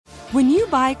When you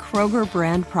buy Kroger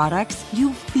brand products,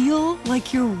 you feel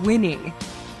like you're winning.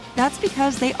 That's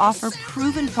because they offer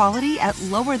proven quality at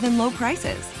lower than low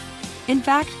prices. In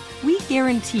fact, we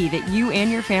guarantee that you and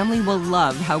your family will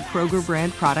love how Kroger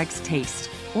brand products taste,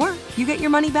 or you get your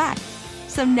money back.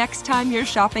 So next time you're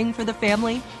shopping for the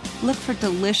family, look for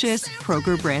delicious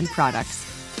Kroger brand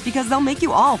products, because they'll make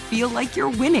you all feel like you're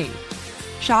winning.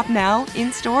 Shop now,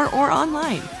 in-store, or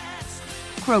online.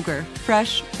 Kroger,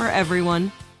 fresh for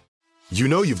everyone. You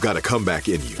know you've got a comeback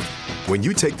in you. When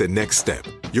you take the next step,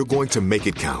 you're going to make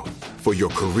it count. For your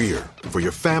career, for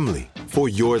your family, for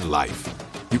your life.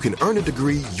 You can earn a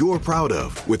degree you're proud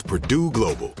of with Purdue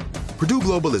Global. Purdue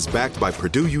Global is backed by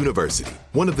Purdue University,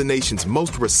 one of the nation's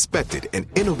most respected and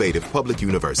innovative public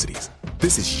universities.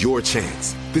 This is your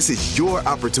chance. This is your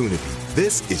opportunity.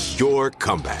 This is your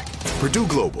comeback. Purdue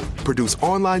Global, Purdue's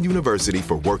online university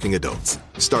for working adults.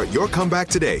 Start your comeback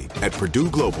today at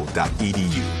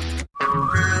purdueglobal.edu.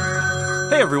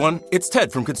 Hey everyone, it's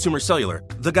Ted from Consumer Cellular,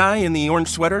 the guy in the orange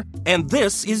sweater, and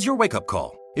this is your wake-up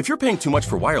call. If you're paying too much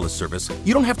for wireless service,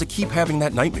 you don't have to keep having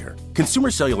that nightmare.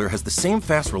 Consumer Cellular has the same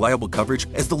fast, reliable coverage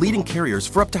as the leading carriers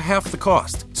for up to half the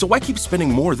cost. So why keep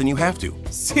spending more than you have to?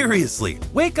 Seriously,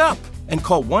 wake up and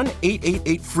call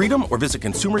 1-888-FREEDOM or visit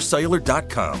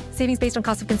consumercellular.com. Savings based on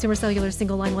cost of Consumer Cellular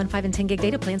single line 1, 5, and 10 gig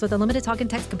data plans with unlimited talk and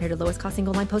text compared to lowest cost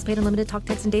single line postpaid unlimited talk,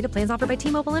 text, and data plans offered by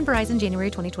T-Mobile and Verizon January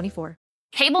 2024.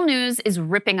 Cable news is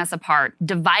ripping us apart,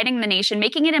 dividing the nation,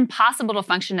 making it impossible to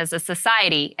function as a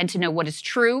society and to know what is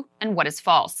true and what is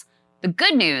false. The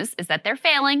good news is that they're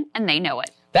failing and they know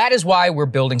it. That is why we're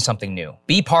building something new.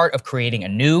 Be part of creating a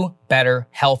new, better,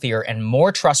 healthier, and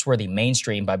more trustworthy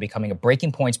mainstream by becoming a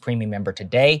Breaking Points premium member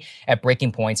today at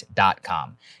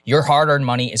breakingpoints.com. Your hard-earned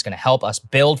money is going to help us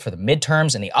build for the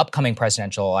midterms and the upcoming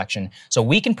presidential election so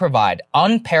we can provide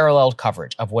unparalleled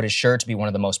coverage of what is sure to be one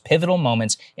of the most pivotal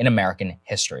moments in American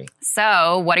history.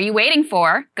 So what are you waiting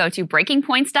for? Go to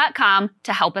breakingpoints.com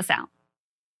to help us out.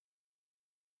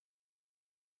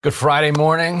 Good Friday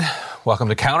morning. Welcome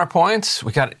to CounterPoints.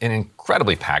 We got an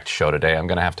incredibly packed show today. I'm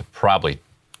going to have to probably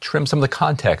trim some of the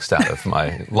context out of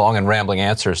my long and rambling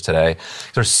answers today.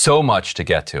 There's so much to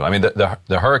get to. I mean,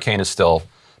 the hurricane is still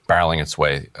barreling its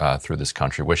way through this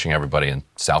country. Wishing everybody in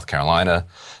South Carolina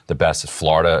the best.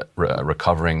 Florida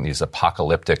recovering these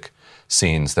apocalyptic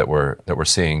scenes that we're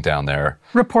seeing down there.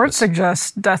 Reports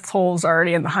suggest death tolls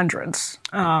already in the hundreds.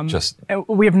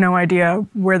 We have no idea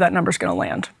where that number's going to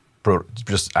land. Brutal,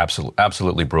 just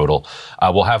absolutely brutal.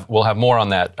 We'll have more on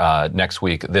that next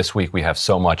week. This week we have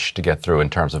so much to get through in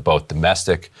terms of both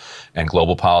domestic and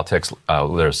global politics.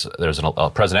 There's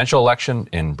a presidential election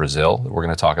in Brazil that we're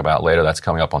going to talk about later. That's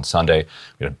coming up on Sunday.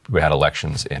 We had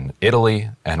elections in Italy,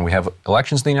 and we have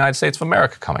elections in the United States of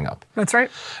America coming up. That's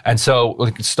right. And so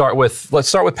let's start with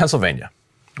Pennsylvania.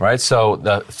 Right, so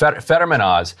the Fetterman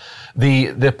odds,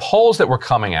 the polls that were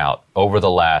coming out over the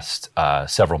last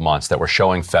several months that were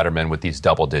showing Fetterman with these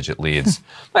double-digit leads,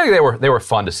 I think they were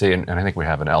fun to see, and I think we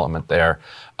have an element there.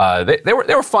 They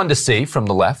were fun to see from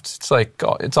the left. It's like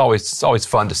it's always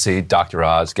fun to see Dr.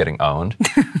 Oz getting owned,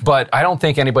 but I don't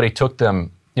think anybody took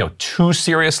them too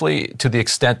seriously to the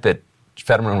extent that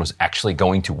Fetterman was actually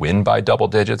going to win by double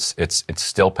digits. It's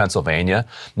still Pennsylvania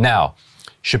now.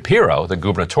 Shapiro, the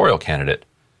gubernatorial candidate,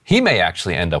 he may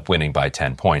actually end up winning by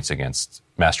 10 points against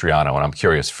Mastriano, and I'm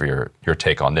curious for your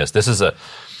take on this. This is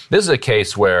a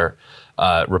case where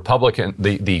Republican,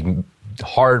 the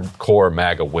hardcore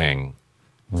MAGA wing,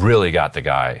 really got the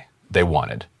guy they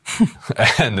wanted,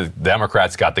 and the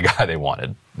Democrats got the guy they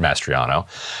wanted, Mastriano,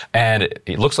 and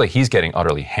it looks like he's getting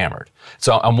utterly hammered.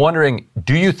 So I'm wondering,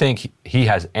 do you think he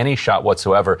has any shot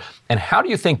whatsoever, and how do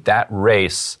you think that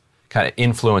race kind of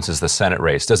influences the Senate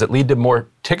race? Does it lead to more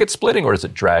ticket splitting, or does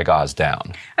it drag Oz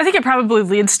down? I think it probably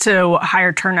leads to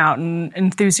higher turnout and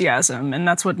enthusiasm, and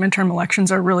that's what midterm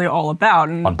elections are really all about.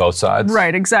 And, on both sides?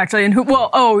 Right, exactly. And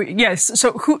yes.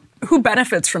 So who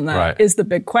benefits from that is the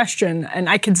big question. And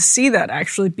I can see that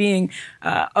actually being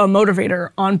a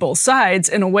motivator on both sides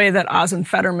in a way that Oz and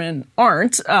Fetterman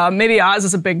aren't. Maybe Oz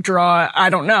is a big draw. I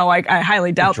don't know. I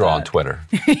highly doubt that. Draw on Twitter.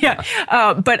 Yeah.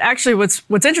 But actually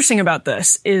what's interesting about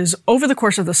this is over the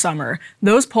course of the summer,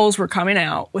 those polls were coming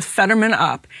out with Fetterman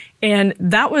up. And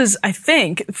that was, I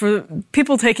think, for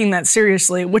people taking that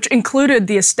seriously, which included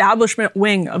the establishment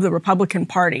wing of the Republican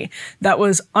Party that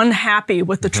was unhappy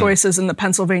with the choices in the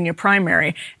Pennsylvania Pennsylvania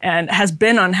primary and has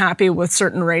been unhappy with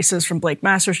certain races from Blake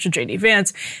Masters to J.D.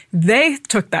 Vance. They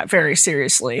took that very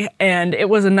seriously. And it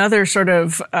was another sort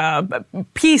of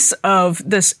piece of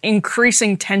this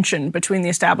increasing tension between the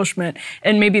establishment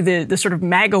and maybe the sort of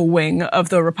MAGA wing of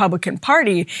the Republican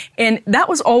Party. And that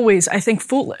was always, I think,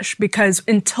 foolish, because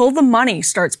until the money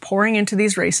starts pouring into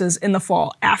these races in the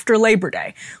fall after Labor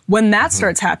Day, when that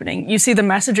starts happening, you see the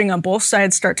messaging on both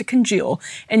sides start to congeal,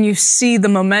 and you see the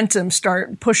momentum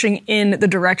start pushing in the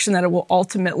direction that it will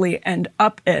ultimately end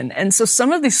up in. And so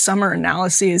some of these summer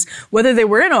analyses, whether they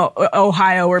were in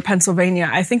Ohio or Pennsylvania,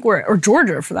 I think or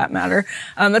Georgia for that matter,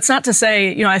 that's not to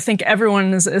say, I think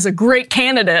everyone is a great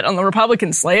candidate on the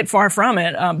Republican slate, far from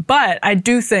it. But I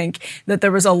do think that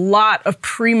there was a lot of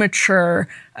premature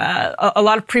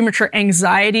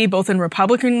anxiety, both in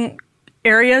Republican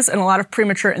areas and a lot of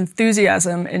premature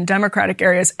enthusiasm in Democratic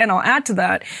areas. And I'll add to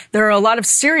that, there are a lot of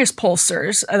serious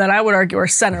pollsters that I would argue are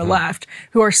center-left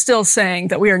who are still saying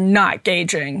that we are not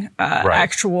gauging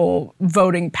actual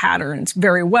voting patterns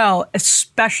very well,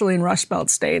 especially in Rust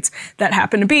Belt states that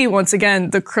happen to be, once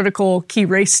again, the critical key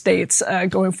race states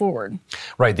going forward.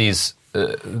 Right. These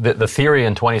the theory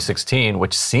in 2016,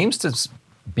 which seems to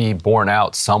be borne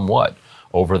out somewhat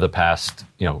over the past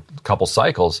couple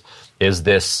cycles, is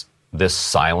this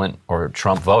silent or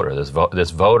Trump voter, this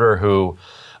voter who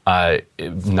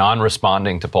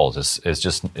non-responding to polls is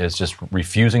just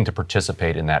refusing to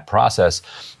participate in that process.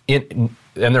 And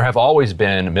there have always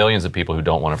been millions of people who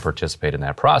don't want to participate in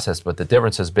that process, but the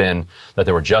difference has been that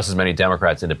there were just as many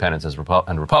Democrats, Independents,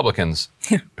 and Republicans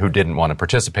who didn't want to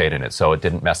participate in it, so it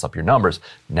didn't mess up your numbers.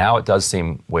 Now it does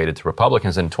seem weighted to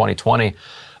Republicans. In 2020,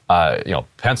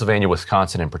 Pennsylvania,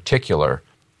 Wisconsin in particular,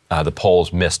 the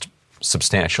polls missed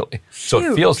substantially. So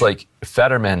it feels like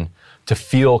Fetterman, to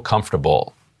feel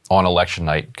comfortable on election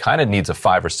night, kind of needs a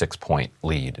 5 or 6 point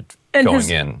lead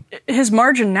in. His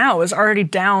margin now is already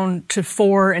down to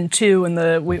 4 and 2,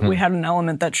 and we had an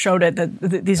element that showed it, that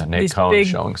these Cohn big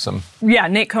showing some. Yeah,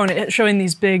 Nate Cohn showing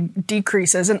these big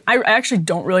decreases, and I actually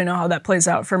don't really know how that plays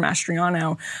out for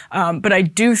Mastriano, but I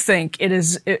do think it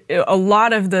is a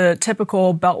lot of the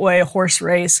typical Beltway horse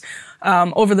race.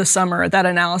 Over the summer, that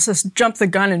analysis jumped the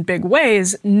gun in big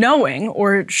ways, knowing,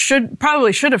 or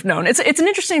probably should have known. It's an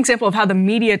interesting example of how the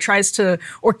media tries to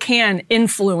or can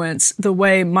influence the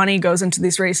way money goes into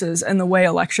these races and the way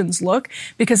elections look.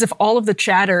 Because if all of the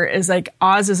chatter is like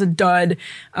Oz is a dud,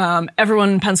 everyone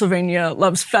in Pennsylvania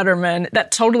loves Fetterman,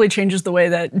 that totally changes the way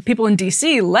that people in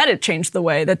D.C. let it change the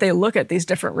way that they look at these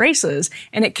different races,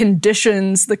 and it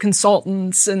conditions the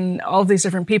consultants and all of these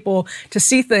different people to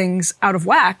see things out of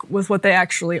whack with what they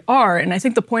actually are. And I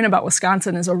think the point about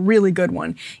Wisconsin is a really good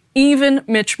one. Even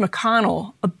Mitch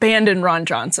McConnell abandoned Ron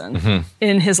Johnson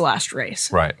in his last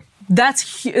race. Right. That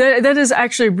is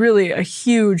actually really a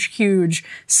huge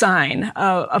sign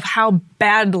of how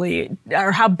bad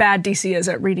DC is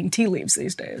at reading tea leaves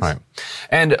these days. Right.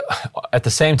 And at the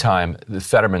same time,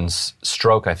 Fetterman's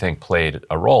stroke, I think, played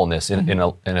a role in this in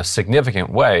a significant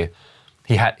way.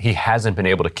 He hasn't been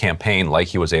able to campaign like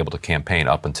he was able to campaign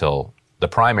up until the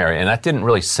primary, and that didn't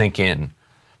really sink in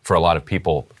for a lot of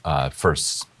people for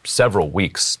several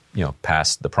weeks,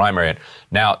 past the primary.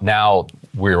 Now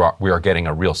we are getting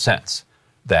a real sense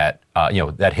that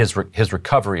that his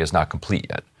recovery is not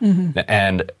complete yet,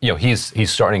 and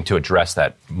he's starting to address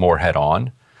that more head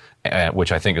on,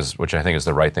 which I think is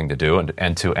the right thing to do,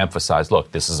 and to emphasize,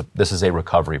 look, this is a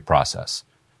recovery process.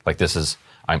 Like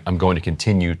I'm going to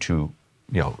continue to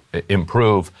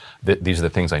improve. These are the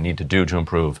things I need to do to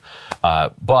improve.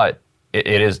 But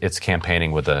it's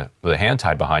campaigning with a hand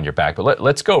tied behind your back. But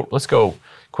let's go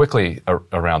quickly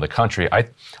around the country.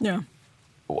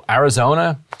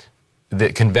 Arizona,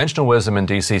 the conventional wisdom in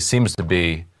D.C. seems to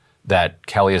be that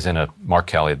Mark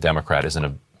Kelly, a Democrat, is in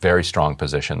a very strong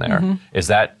position there.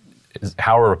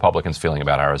 How are Republicans feeling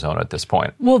about Arizona at this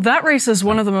point? Well, that race is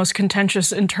one of the most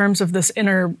contentious in terms of this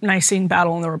internecine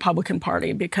battle in the Republican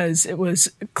Party, because it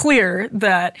was clear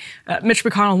that Mitch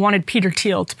McConnell wanted Peter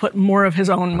Thiel to put more of his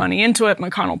own money into it.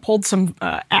 McConnell pulled some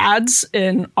ads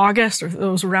in August, or it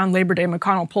was around Labor Day.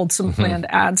 McConnell pulled some planned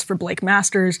ads for Blake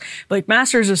Masters. Blake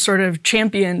Masters is sort of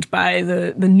championed by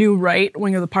the new right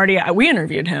wing of the party. We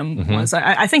interviewed him.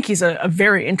 I think he's a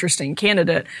very interesting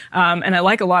candidate, and I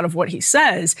like a lot of what he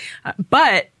says.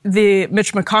 But the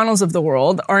Mitch McConnells of the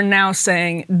world are now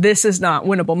saying this is not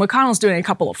winnable. McConnell's doing a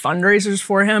couple of fundraisers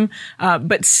for him,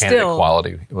 but still... Candidate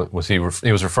quality.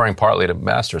 He was referring partly to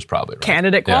Masters, probably, right?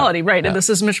 Candidate quality, right. Yeah. And this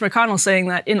is Mitch McConnell saying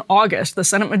that in August, the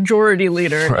Senate Majority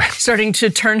Leader starting to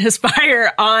turn his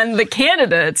fire on the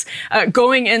candidates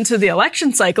going into the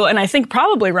election cycle. And I think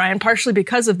probably, Ryan, partially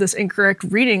because of this incorrect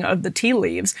reading of the tea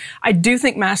leaves, I do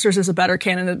think Masters is a better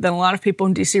candidate than a lot of people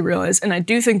in D.C. realize. And I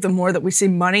do think the more that we see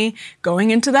money going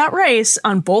into that race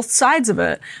on both sides of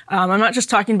it. I'm not just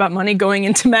talking about money going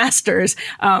into Masters.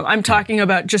 I'm talking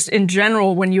about just in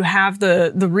general when you have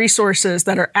the resources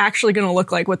that are actually going to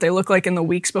look like what they look like in the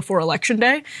weeks before Election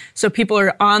Day. So people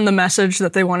are on the message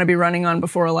that they want to be running on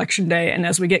before Election Day. And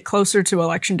as we get closer to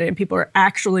Election Day and people are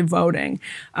actually voting,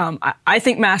 I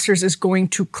think Masters is going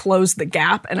to close the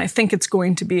gap. And I think it's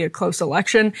going to be a close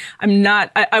election.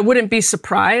 I wouldn't be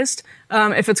surprised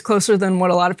if it's closer than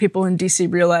what a lot of people in D.C.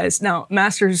 realize. Now,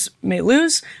 Masters may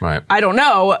lose. Right. I don't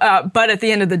know. But at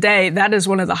the end of the day, that is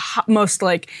one of the most,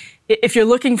 if you're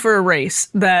looking for a race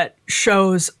that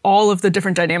shows all of the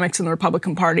different dynamics in the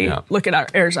Republican Party, look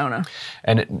at Arizona.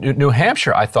 And New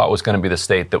Hampshire, I thought, was going to be the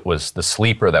state that was the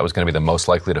sleeper, that was going to be the most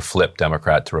likely to flip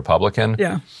Democrat to Republican.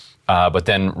 Yeah. But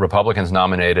then Republicans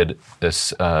nominated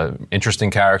this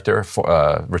interesting character,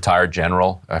 retired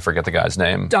general. I forget the guy's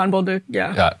name. Don Bolduc,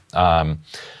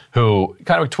 who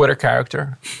kind of a Twitter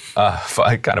character.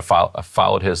 I kind of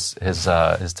followed his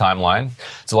timeline.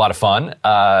 It's a lot of fun.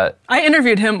 I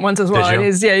interviewed him once as well. And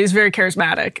he's very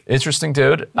charismatic. Interesting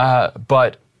dude.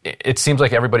 But it seems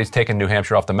like everybody's taken New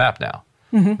Hampshire off the map now.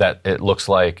 Mm-hmm. That it looks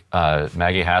like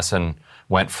Maggie Hassan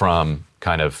went from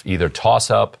kind of either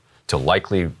toss-up to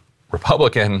likely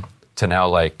Republican to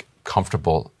now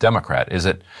comfortable Democrat. Is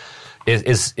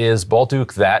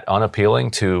Bolduc that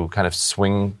unappealing to kind of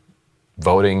swing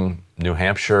voting New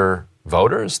Hampshire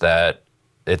voters that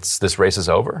this race is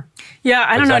over? Yeah,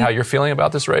 I don't know. Is that how you're feeling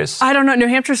about this race? I don't know. New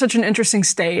Hampshire is such an interesting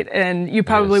state, and you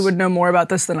probably would know more about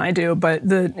this than I do, but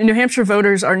the New Hampshire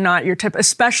voters are not your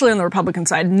especially on the Republican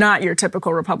side, not your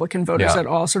typical Republican voters at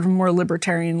all, sort of more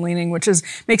libertarian leaning, which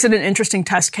makes it an interesting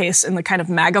test case in the kind of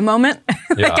MAGA moment,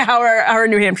 how are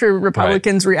New Hampshire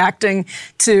Republicans reacting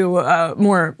to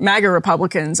more MAGA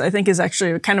Republicans, I think is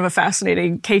actually kind of a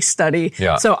fascinating case study.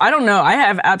 Yeah. So I don't know. I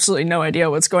have absolutely no idea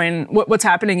what's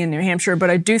happening in New Hampshire,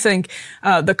 but I do think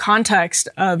the context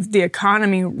of the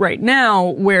economy right now,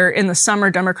 where in the summer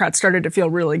Democrats started to feel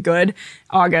really good.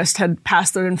 August had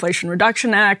passed the Inflation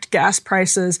Reduction Act. Gas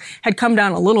prices had come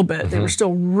down a little bit. Mm-hmm. They were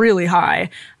still really high.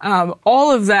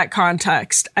 All of that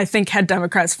context, I think, had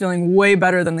Democrats feeling way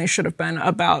better than they should have been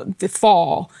about the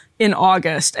fall in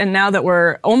August. And now that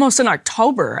we're almost in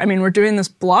October, I mean, we're doing this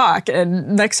block,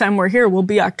 and next time we're here, we'll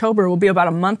be October. We'll be about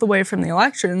a month away from the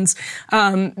elections.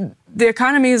 The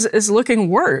economy is looking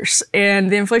worse,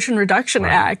 and the Inflation Reduction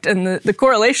Act and the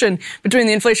correlation between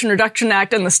the Inflation Reduction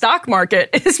Act and the stock market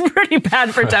is pretty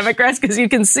bad for Democrats, because you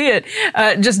can see it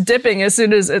just dipping as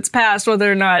soon as it's passed,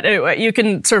 whether or not you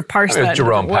can sort of parse that in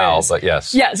Jerome different Powell, ways. but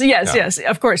yes. Yes,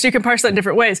 of course. You can parse that in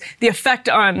different ways. The effect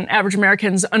on average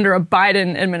Americans under a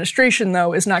Biden administration,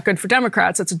 though, is not good for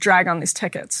Democrats. It's a drag on these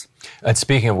tickets. And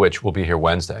speaking of which, we'll be here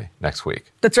Wednesday next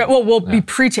week. That's right. Well, we'll be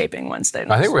pre-taping Wednesday.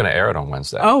 I think we're going to air it on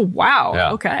Wednesday. Oh, wow.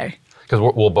 Yeah. Okay. Because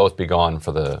we'll both be gone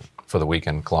for the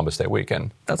weekend, Columbus Day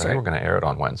weekend. That's right. I think we're going to air it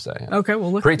on Wednesday. Okay,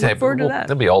 we'll look forward to that.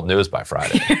 There'll be old news by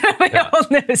Friday.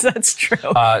 Old news, that's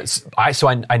true.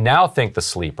 I now think the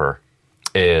sleeper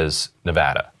is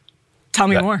Nevada. Tell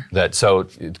me more. So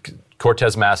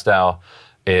Cortez Masto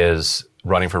is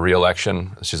running for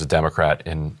re-election. She's a Democrat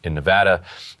in Nevada.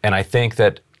 And I think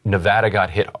that Nevada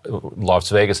got hit, Las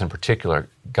Vegas in particular,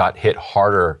 got hit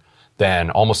harder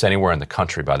than almost anywhere in the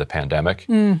country by the pandemic,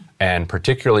 and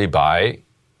particularly by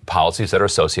policies that are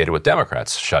associated with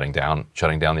Democrats shutting down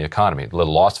the economy. The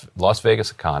Las Vegas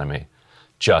economy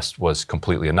just was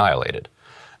completely annihilated.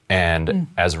 And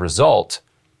as a result,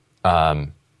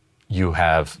 you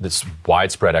have this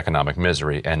widespread economic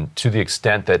misery. And to the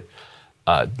extent that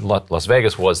Las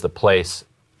Vegas was the place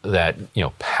that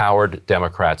powered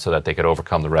Democrats so that they could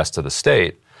overcome the rest of the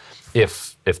state,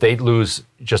 if they lose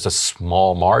just a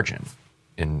small margin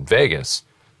in Vegas,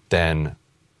 then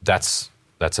that's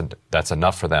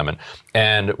enough for them.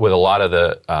 And with a lot of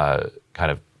the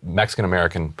kind of Mexican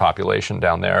American population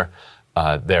down there,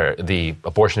 the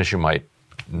abortion issue might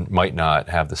not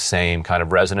have the same kind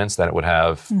of resonance that it would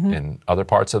have in other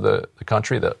parts of the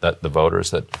country, the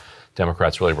voters that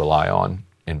Democrats really rely on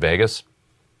in Vegas.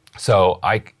 So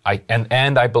I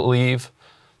believe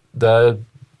the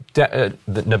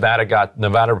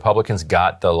Nevada Republicans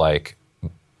got the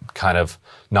kind of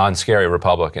non-scary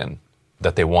Republican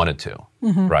that they wanted to,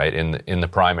 right, in the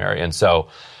primary. And so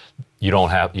you don't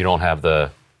have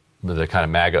the kind of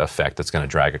MAGA effect that's going to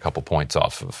drag a couple points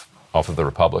off of the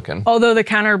Republican. Although the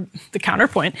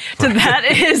counterpoint to that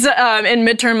is in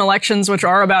midterm elections, which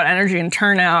are about energy and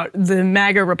turnout, the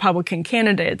MAGA Republican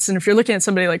candidates, and if you're looking at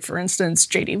somebody like, for instance,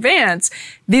 J.D. Vance,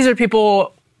 these are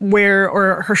people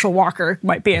or Herschel Walker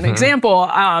might be an example,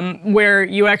 where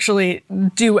you actually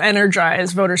do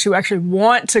energize voters who actually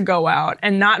want to go out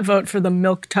and not vote for the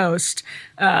milquetoast,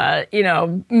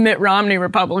 Mitt Romney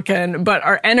Republican, but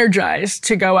are energized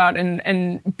to go out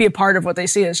and be a part of what they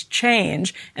see as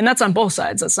change. And that's on both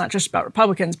sides. That's not just about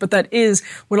Republicans, but that is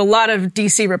what a lot of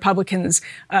DC Republicans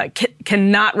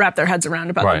cannot wrap their heads around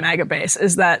about the MAGA base,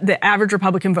 is that the average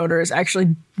Republican voter is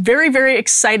actually very, very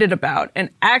excited about.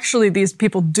 And actually, these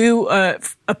people do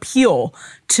appeal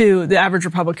to the average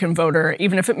Republican voter.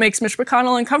 Even if it makes Mitch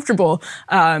McConnell uncomfortable,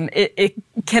 it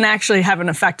can actually have an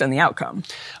effect on the outcome.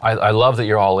 I love that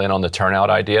you're all in on the turnout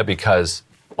idea, because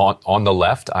on the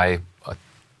left, I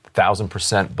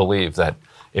 1,000% believe that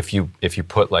if you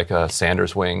put like a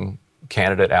Sanders wing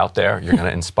candidate out there, you're going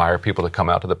to inspire people to come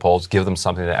out to the polls, give them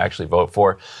something to actually vote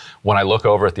for. When I look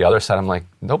over at the other side, I'm like,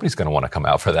 nobody's going to want to come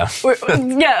out for them.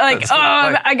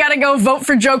 I got to go vote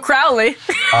for Joe Crowley.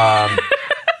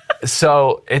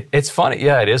 So it's funny.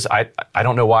 Yeah, it is. I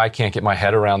don't know why I can't get my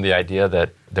head around the idea that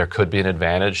there could be an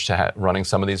advantage to running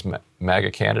some of these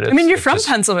MAGA candidates. I mean, you're from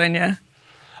Pennsylvania.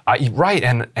 Right,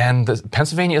 and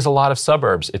Pennsylvania is a lot of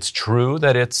suburbs. It's true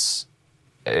that it's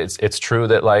true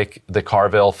that, like, the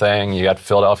Carville thing, you got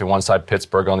Philadelphia on one side,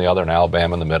 Pittsburgh on the other, and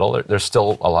Alabama in the middle. There's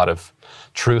still a lot of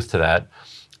truth to that.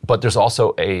 But there's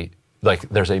also a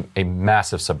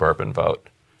massive suburban vote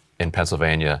in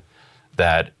Pennsylvania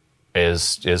that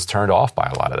is turned off by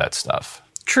a lot of that stuff.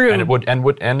 True. And it would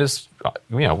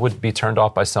be turned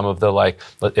off by some of the, like,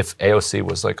 if AOC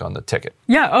was like on the ticket.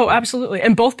 Yeah, absolutely.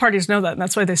 And both parties know that, and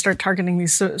that's why they start targeting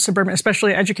these suburban,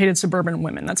 especially educated suburban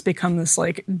women. That's become this,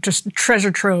 like, just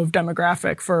treasure trove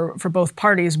demographic for both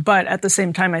parties. But at the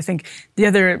same time, I think the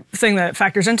other thing that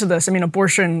factors into this, I mean,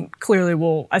 abortion clearly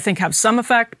will, I think, have some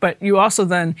effect, but you also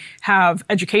then have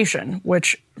education,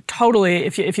 which totally,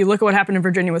 if you look at what happened in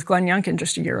Virginia with Glenn Youngkin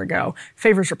just a year ago,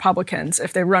 favors Republicans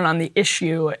if they run on the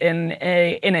issue in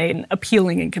an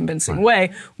appealing and convincing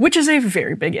way, which is a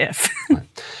very big if.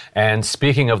 And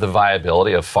speaking of the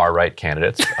viability of far-right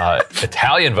candidates,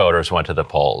 Italian voters went to the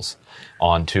polls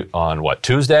on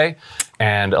Tuesday,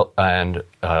 and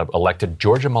elected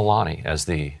Giorgia Meloni as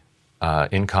the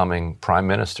incoming prime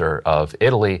minister of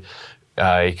Italy.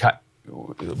 A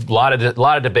lot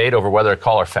of debate over whether to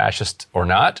call her fascist or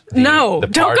not.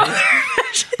 Don't call her.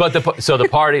 But the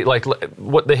party, like,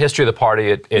 what the history of the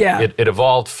party, it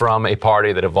evolved from a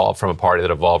party that evolved from a party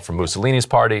that evolved from Mussolini's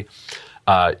party.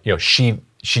 She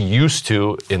used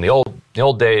to, in the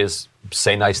old days,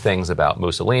 say nice things about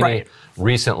Mussolini. Right.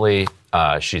 Recently,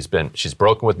 she's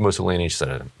broken with Mussolini. She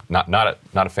said not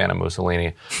a fan of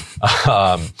Mussolini.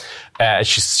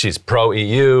 She's pro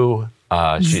EU.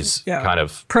 She's kind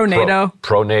of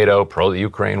pro-NATO, pro the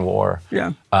Ukraine war,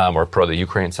 or pro the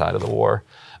Ukraine side of the war.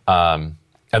 And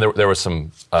there were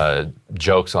some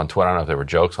jokes on Twitter. I don't know if there were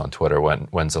jokes on Twitter when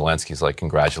Zelensky's like,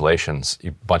 congratulations. A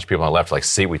bunch of people on the left are like,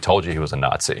 see, we told you he was a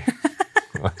Nazi.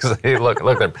 Hey, look,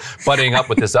 they're buddying up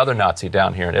with this other Nazi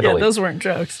down here in Italy. Yeah, those weren't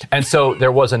jokes. And so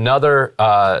there was kind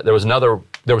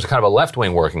of a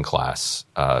left-wing working class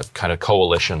kind of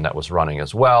coalition that was running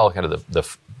as well, kind of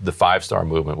the Five-Star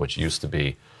movement, which used to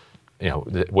be,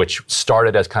 which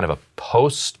started as kind of a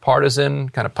post-partisan,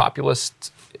 kind of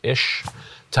populist-ish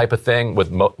type of thing with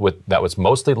that was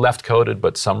mostly left-coded,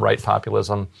 but some right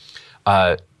populism.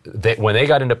 When they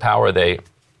got into power, they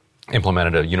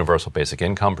implemented a universal basic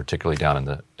income, particularly down in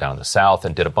the South,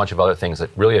 and did a bunch of other things that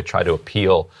really had tried to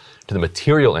appeal to the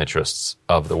material interests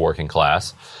of the working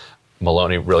class.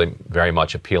 Meloni really very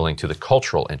much appealing to the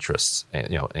cultural interests,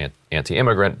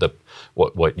 anti-immigrant,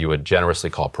 what you would generously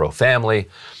call pro-family.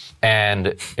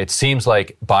 And it seems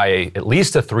like by at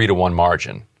least a 3-to-1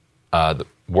 margin, the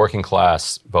working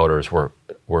class voters were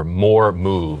more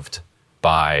moved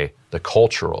by the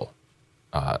cultural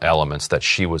elements that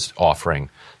she was offering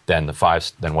than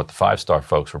what the Five-Star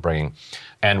folks were bringing.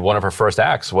 And one of her first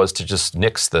acts was to just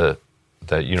nix the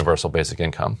universal basic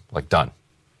income, like done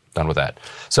with that.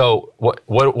 So what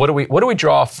do we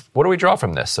draw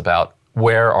from this about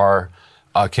where our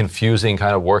confusing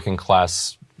kind of working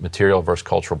class material versus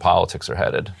cultural politics are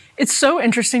headed? It's so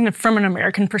interesting from an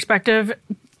American perspective.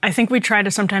 I think we try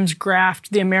to sometimes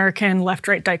graft the American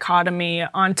left-right dichotomy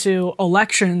onto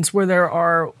elections where there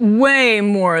are way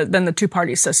more than the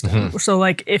two-party system. So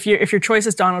like if your choice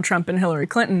is Donald Trump and Hillary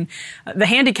Clinton, the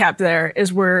handicap there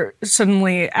is we're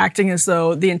suddenly acting as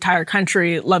though the entire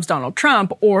country loves Donald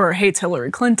Trump or hates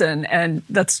Hillary Clinton. And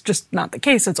that's just not the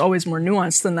case. It's always more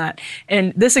nuanced than that.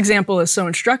 And this example is so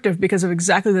instructive because of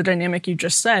exactly the dynamic you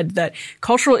just said, that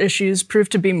cultural issues prove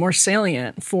to be more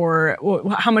salient for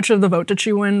how much of the vote did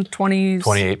she win? 28%,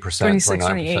 26,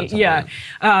 28. Yeah.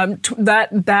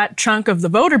 That chunk of the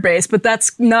voter base, but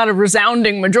that's not a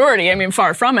resounding majority. I mean,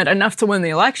 far from it, enough to win the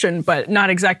election, but not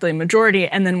exactly a majority.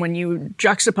 And then when you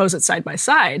juxtapose it side by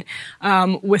side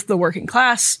with the working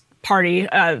class party,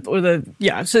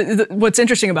 what's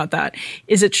interesting about that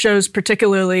is it shows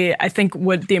particularly, I think,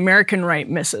 what the American right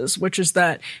misses, which is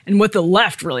that, and what the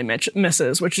left really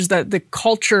misses, which is that the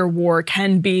culture war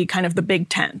can be kind of the big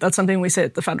tent. That's something we say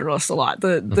at the Federalist a lot.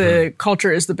 The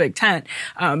culture is the big tent,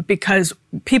 because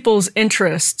people's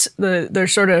interests, their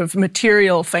sort of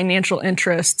material, financial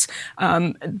interests,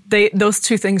 those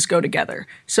two things go together.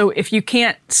 So if you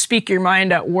can't speak your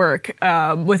mind at work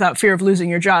without fear of losing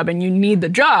your job, and you need the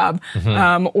job,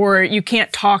 or you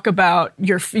can't talk about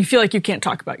you feel like you can't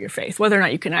talk about your faith, whether or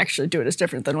not you can actually do it is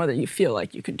different than whether you feel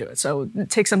like you can do it. So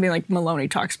take something like Maloney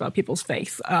talks about people's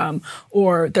faith,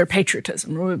 or their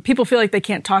patriotism. People feel like they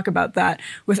can't talk about that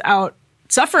without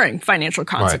suffering financial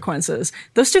consequences.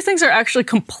 Right. Those two things are actually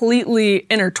completely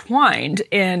intertwined,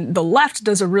 and the left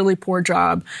does a really poor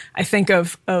job, I think,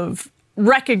 of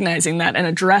recognizing that and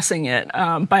addressing it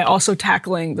by also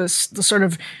tackling the sort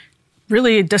of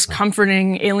really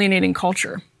discomforting, alienating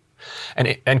culture.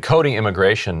 And coding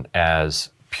immigration as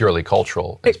purely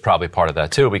cultural is probably part of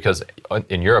that too, because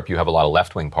in Europe you have a lot of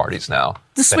left-wing parties now.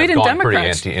 The Sweden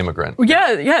Democrats. Pretty anti-immigrant.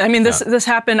 Yeah. I mean, this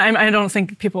happened. I don't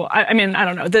think people. I mean, I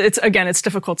don't know. It's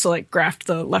difficult to like graft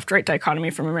the left-right dichotomy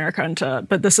from America into.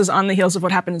 But this is on the heels of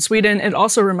what happened in Sweden. It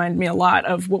also reminded me a lot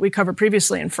of what we covered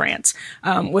previously in France,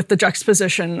 with the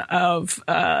juxtaposition of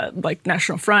like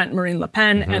National Front, Marine Le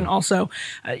Pen, and also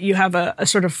you have a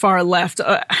sort of far left.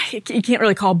 You can't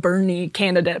really call Bernie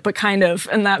candidate, but kind of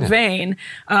in that vein,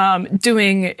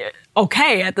 doing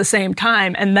okay at the same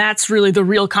time, and that's really the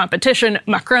real competition.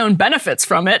 Macron benefits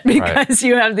from it because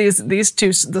you have these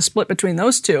two, the split between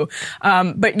those two.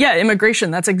 But yeah,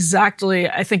 immigration, that's exactly,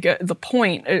 I think, the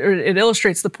point. It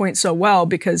illustrates the point so well,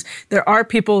 because there are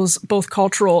people's both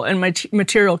cultural and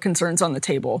material concerns on the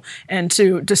table, and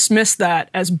to dismiss that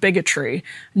as bigotry,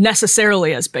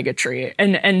 necessarily as bigotry,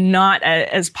 and not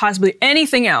as possibly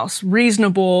anything else,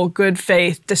 reasonable, good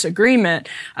faith disagreement.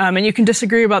 And you can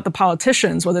disagree about the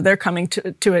politicians, whether they're coming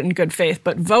to it in good faith,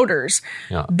 but voters,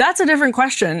 that's a different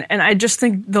question. And I just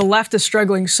think the left is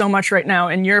struggling so much right now,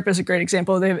 and Europe is a great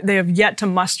example. They have yet to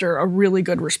muster a really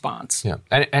good response. Yeah,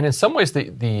 and in some ways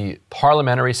the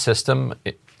parliamentary system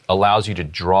allows you to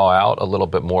draw out a little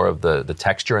bit more of the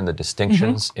texture and the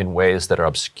distinctions in ways that are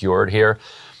obscured here.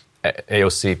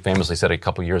 AOC famously said a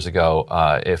couple years ago,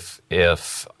 if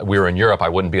we were in Europe, I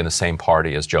wouldn't be in the same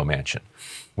party as Joe Manchin,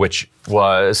 which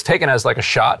was taken as like a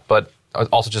shot, but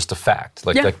also just a fact.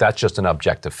 Like that's just an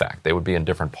objective fact. They would be in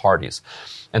different parties.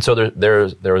 And so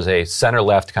there was a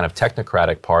center-left kind of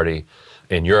technocratic party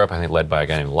in Europe, I think led by a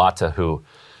guy named Latta, who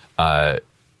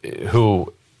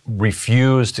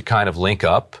refused to kind of link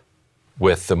up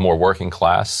with the more working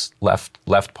class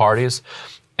left parties.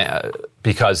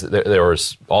 Because there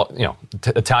was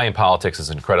Italian politics is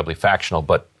incredibly factional,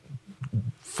 but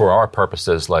for our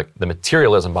purposes, like the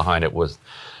materialism behind it was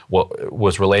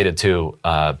related to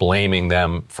blaming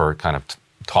them for kind of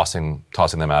tossing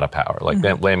them out of power,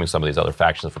 like blaming some of these other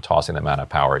factions for tossing them out of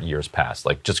power years past,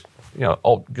 like just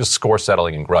score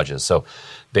settling and grudges. So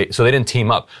they didn't team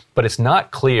up, but it's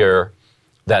not clear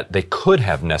that they could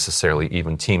have necessarily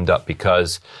even teamed up,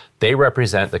 because they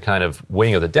represent the kind of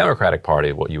wing of the Democratic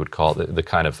Party, what you would call the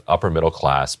kind of upper middle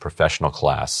class, professional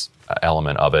class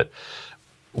element of it,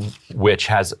 which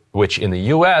in the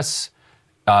U.S.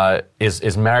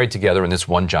 Is married together in this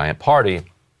one giant party,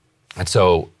 and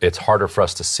so it's harder for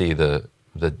us to see the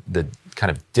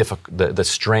kind of the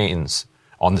strains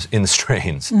in the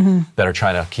strains that are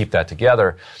trying to keep that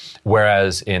together.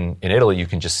 Whereas in Italy, you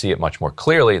can just see it much more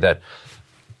clearly that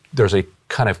there's a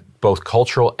kind of both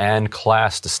cultural and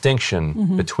class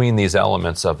distinction between these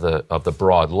elements of the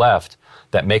broad left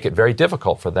that make it very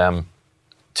difficult for them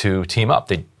to team up.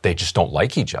 They just don't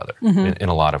like each other in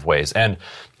a lot of ways. And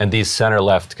these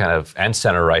center-left kind of and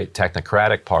center-right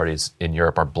technocratic parties in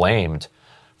Europe are blamed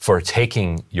for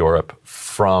taking Europe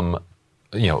from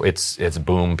its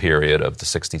boom period of the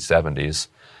 60s,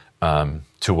 70s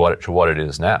to what it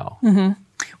is now.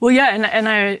 Well, yeah, and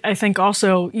I think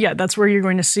also, that's where you're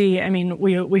going to see, I mean,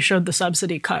 we showed the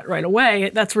subsidy cut right away.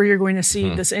 That's where you're going to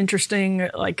see this interesting,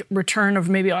 like, return of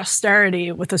maybe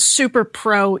austerity with a super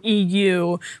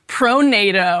pro-EU,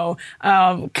 pro-NATO,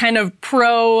 kind of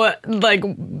pro, like,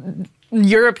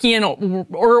 European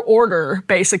order,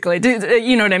 basically,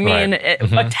 you know what I mean,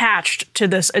 attached to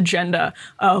this agenda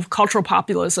of cultural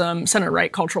populism,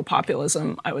 center-right cultural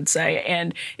populism, I would say.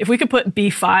 And if we could put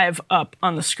B5 up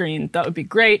on the screen, that would be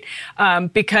great,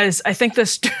 because I think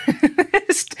this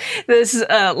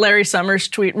Larry Summers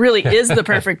tweet really is the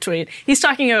perfect tweet. He's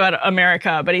talking about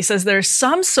America, but he says there's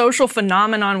some social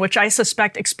phenomenon which I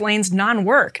suspect explains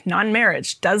non-work,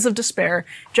 non-marriage, deaths of despair,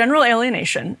 general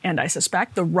alienation, and I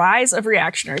suspect the rise of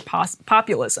reactionary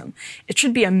populism. It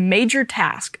should be a major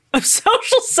task of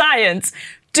social science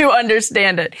to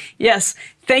understand it. Yes.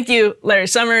 Thank you, Larry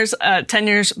Summers. 10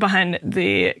 years behind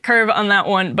the curve on that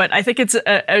one. But I think it's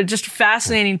just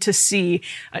fascinating to see,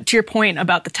 to your point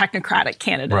about the technocratic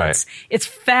candidates. Right. It's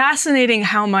fascinating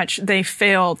how much they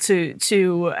fail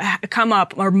to come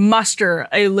up or muster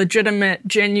a legitimate,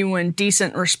 genuine,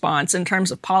 decent response in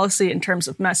terms of policy, in terms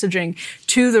of messaging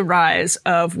to the rise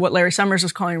of what Larry Summers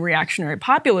is calling reactionary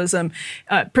populism,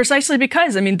 precisely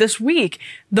because, I mean, this week,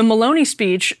 the Maloney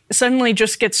speech suddenly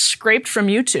just gets scraped from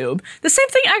YouTube. The same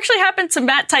thing actually happened to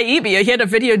Matt Taibbi. He had a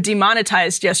video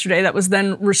demonetized yesterday that was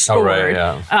then restored. Oh, right,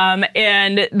 yeah.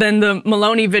 And then the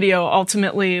Maloney video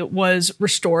ultimately was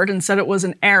restored and said it was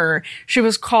an error. She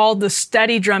was called the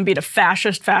steady drumbeat of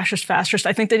fascist, fascist, fascist.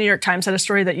 I think the New York Times had a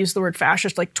story that used the word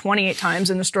fascist like 28 times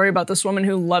in a story about this woman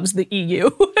who loves the EU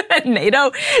and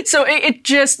NATO. So it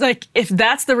just, like, if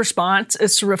that's the response,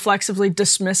 is to reflexively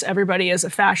dismiss everybody as a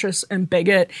fascist and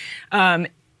bigot,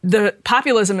 the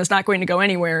populism is not going to go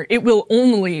anywhere. It will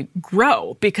only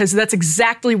grow because that's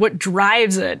exactly what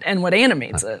drives it and what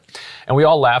animates it. And we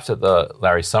all laughed at the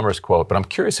Larry Summers quote, but I'm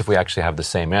curious if we actually have the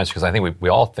same answer, because I think we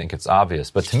all think it's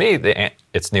obvious. But to me,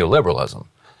 it's neoliberalism.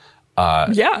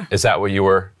 Yeah. Is that what you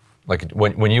were, like,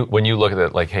 when you look at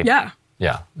it, like, hey,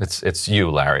 yeah, it's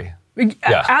you, Larry.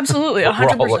 Yeah. Absolutely,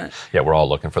 100%. We're all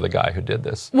looking for the guy who did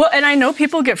this. Well, and I know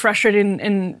people get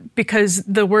frustrated because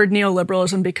the word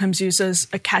neoliberalism becomes used as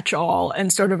a catch-all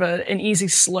and sort of an easy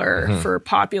slur for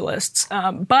populists.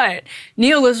 But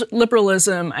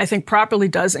neoliberalism, I think, properly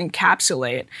does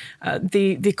encapsulate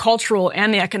the cultural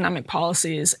and the economic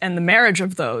policies and the marriage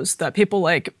of those that people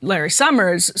like Larry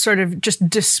Summers sort of just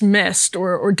dismissed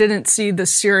or didn't see the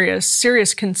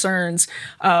serious concerns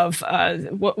of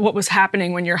what was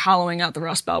happening when you're hollowing out the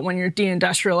Rust Belt, when you're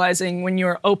deindustrializing, when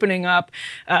you're opening up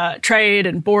trade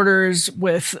and borders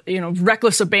with,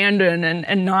 reckless abandon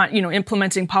and not,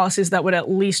 implementing policies that would at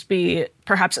least be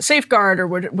perhaps a safeguard or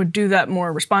would do that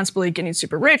more responsibly, getting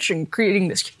super rich and creating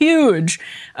this huge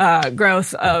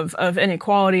growth of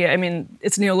inequality. I mean,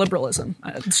 it's neoliberalism.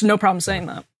 There's no problem saying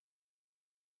that.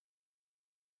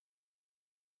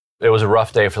 It was a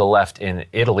rough day for the left in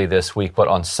Italy this week, but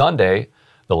on Sunday,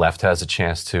 the left has a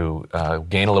chance to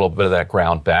gain a little bit of that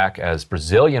ground back as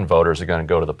Brazilian voters are going to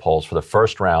go to the polls for the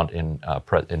first round in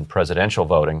presidential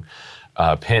voting,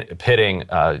 pitting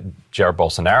Jair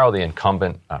Bolsonaro, the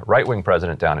incumbent right-wing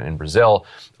president down in Brazil,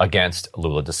 against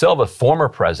Lula da Silva, former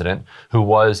president who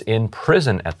was in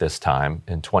prison at this time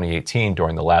in 2018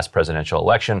 during the last presidential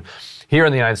election. Here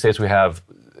in the United States, we have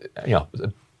a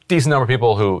decent number of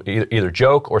people who either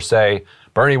joke or say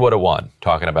Bernie would have won,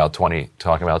 talking about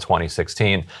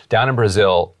 2016. Down in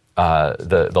Brazil,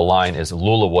 the line is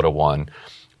Lula would have won,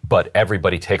 but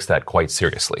everybody takes that quite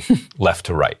seriously, left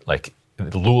to right. Like,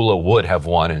 Lula would have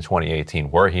won in 2018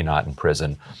 were he not in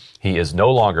prison. He is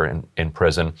no longer in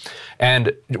prison.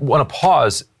 And I want to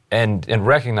pause and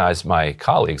recognize my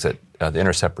colleagues at the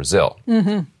Intercept Brazil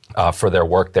for their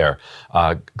work there.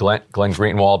 Glenn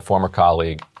Greenwald, former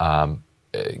colleague,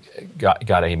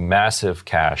 got a massive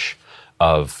cache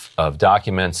of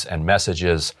documents and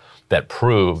messages that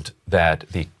proved that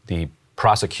the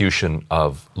prosecution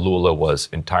of Lula was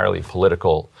entirely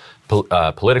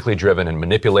politically driven and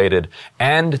manipulated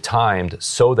and timed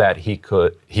so that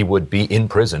he would be in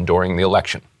prison during the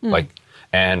election.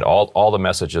 And all the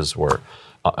messages were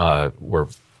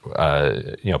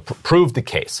proved the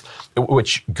case,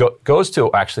 which goes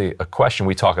to actually a question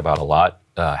we talk about a lot,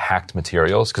 hacked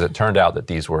materials, because it turned out that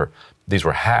these were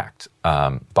hacked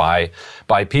by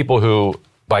people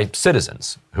by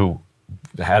citizens who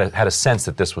had a sense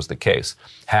that this was the case,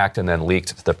 hacked and then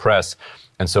leaked to the press.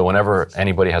 And so whenever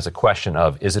anybody has a question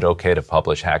of, is it okay to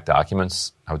publish hacked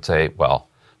documents, I would say, well,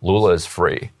 Lula is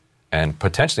free and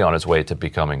potentially on his way to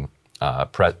becoming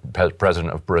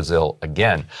president of Brazil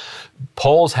again.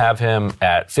 Polls have him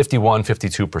at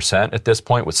 52% at this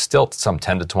point, with still some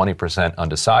 10 to 20%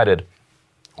 undecided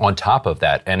on top of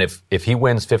that. And if he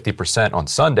wins 50% on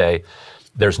Sunday,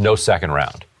 there's no second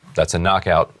round. That's a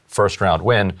knockout first round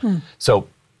win. So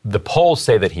the polls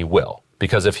say that he will,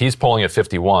 because if he's polling at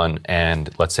 51 and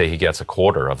let's say he gets a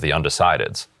quarter of the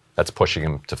undecideds, that's pushing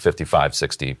him to 55,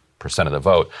 60% of the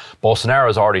vote. Bolsonaro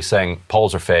is already saying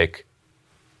polls are fake.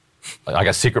 I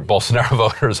got secret Bolsonaro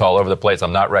voters all over the place.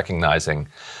 I'm not recognizing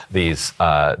this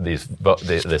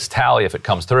tally if it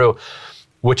comes through,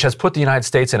 which has put the United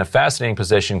States in a fascinating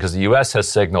position, because the U.S. has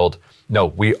signaled, no,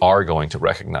 we are going to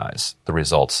recognize the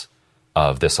results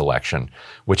of this election,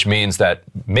 which means that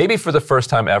maybe for the first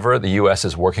time ever, the U.S.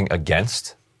 is working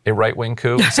against a right-wing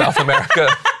coup in South America.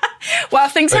 Wow,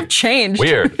 things have changed.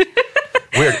 Weird.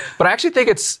 But I actually think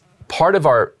it's part of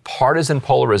our partisan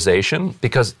polarization,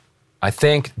 because I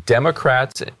think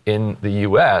Democrats in the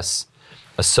U.S.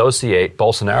 associate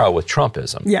Bolsonaro with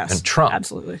Trumpism. Yes, and Trump.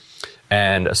 Absolutely.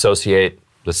 And associate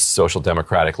the social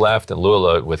democratic left and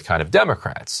Lula with kind of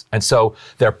Democrats. And so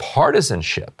their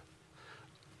partisanship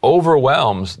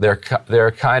overwhelms their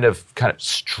kind of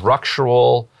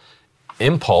structural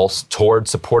impulse toward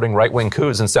supporting right-wing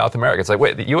coups in South America. It's like,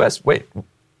 wait, the U.S.,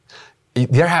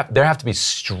 there have to be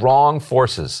strong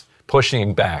forces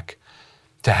pushing back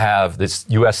to have this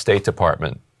U.S. State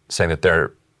Department saying that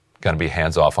they're going to be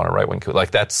hands-off on a right-wing coup.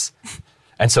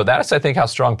 And so that's, I think, how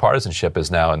strong partisanship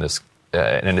is now in this,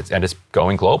 and it's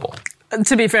going global.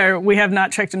 To be fair, we have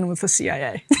not checked in with the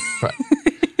CIA. Right.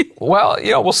 Well,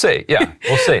 we'll see. Yeah,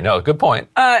 we'll see. No, good point.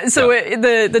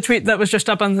 The tweet that was just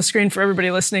up on the screen for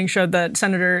everybody listening showed that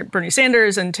Senator Bernie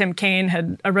Sanders and Tim Kaine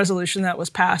had a resolution that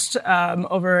was passed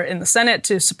over in the Senate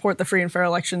to support the free and fair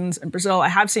elections in Brazil. I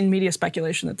have seen media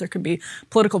speculation that there could be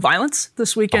political violence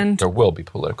this weekend. There will be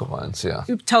political violence, yeah.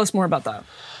 Tell us more about that.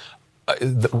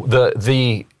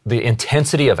 The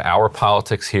intensity of our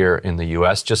politics here in the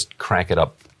U.S., just crank it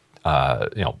up,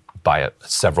 by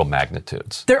several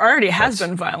magnitudes. There already has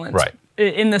been violence. Right.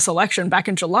 In this election. Back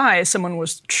in July, someone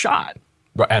was shot.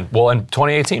 And in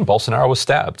 2018, Bolsonaro was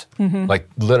stabbed,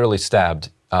 literally stabbed,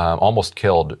 almost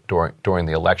killed during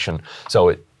the election. So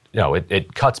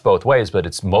it cuts both ways, but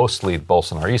it's mostly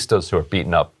Bolsonaristas who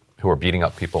are beating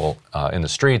up people in the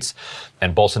streets.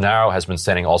 And Bolsonaro has been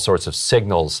sending all sorts of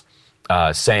signals,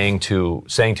 saying to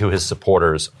his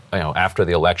supporters, after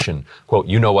the election, quote,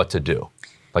 "You know what to do."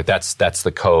 That's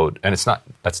the code, and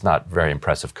that's not very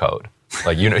impressive code.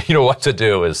 You know what to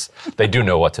do is they do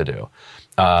know what to do,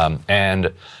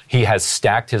 and he has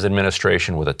stacked his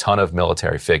administration with a ton of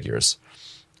military figures,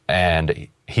 and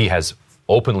he has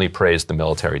openly praised the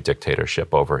military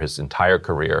dictatorship over his entire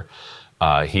career.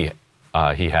 He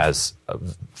has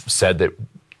said that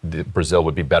Brazil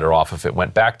would be better off if it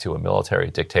went back to a military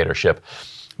dictatorship,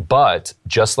 but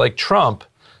just like Trump,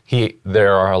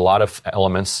 there are a lot of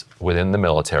elements within the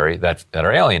military that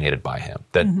are alienated by him,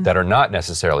 that are not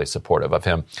necessarily supportive of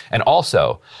him. And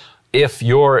also, if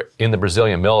you're in the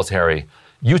Brazilian military,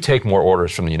 you take more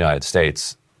orders from the United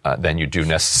States than you do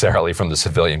necessarily from the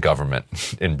civilian government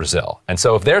in Brazil. And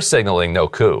so if they're signaling no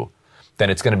coup, then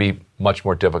it's going to be much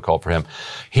more difficult for him.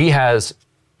 He has,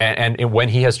 and when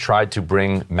he has tried to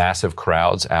bring massive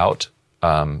crowds out,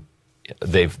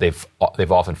 they've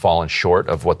often fallen short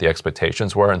of what the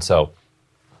expectations were, and so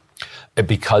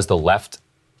because the left,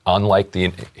 unlike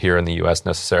here in the U.S.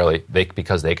 necessarily,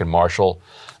 because they can marshal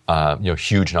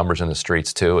huge numbers in the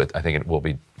streets too, I think it will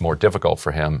be more difficult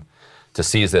for him to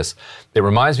seize this. It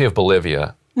reminds me of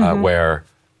Bolivia, where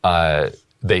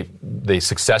they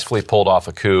successfully pulled off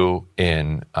a coup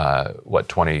in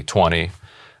 2020,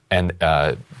 and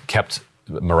kept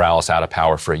Morales out of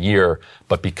power for a year,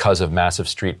 but because of massive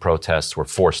street protests, were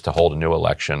forced to hold a new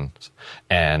election,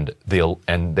 and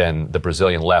then the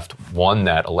Brazilian left won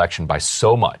that election by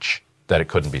so much that it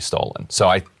couldn't be stolen.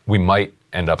 So we might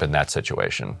end up in that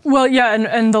situation. Well, yeah,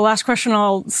 and the last question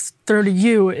I'll throw to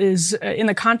you is in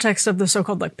the context of the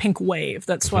so-called pink wave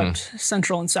that swept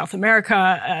Central and South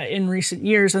America in recent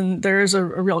years, and there is a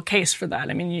real case for that.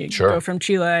 I mean, you go from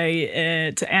Chile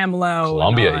to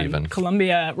AMLO.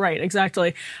 Colombia, right,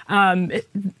 exactly.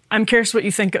 I'm curious what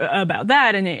you think about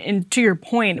that, and to your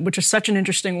point, which is such an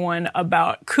interesting one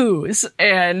about coups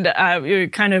and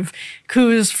kind of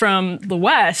coups from the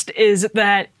West, is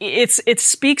that it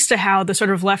speaks to how the sort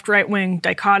of left-right-wing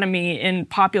dichotomy in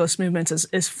populist movements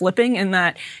is flipping, in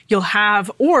that you'll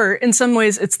have, or in some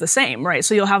ways it's the same, right?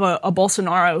 So you'll have a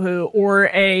Bolsonaro or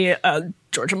a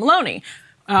Giorgia Meloni,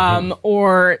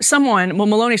 or someone, well,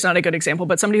 Maloney's not a good example,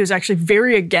 but somebody who's actually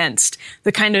very against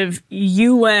the kind of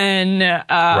UN,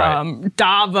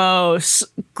 Davos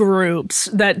groups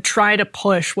that try to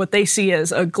push what they see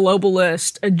as a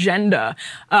globalist agenda.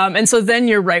 And so then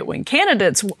your right-wing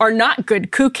candidates are not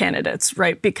good coup candidates,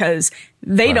 right? Because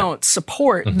they don't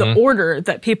support the order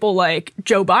that people like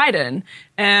Joe Biden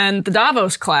and the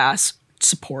Davos class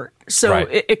support. So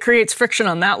it creates friction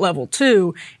on that level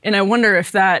too. And I wonder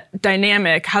if that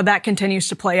dynamic, how that continues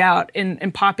to play out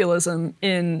in populism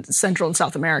in Central and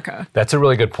South America. That's a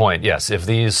really good point. Yes,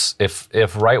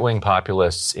 if right-wing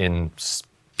populists in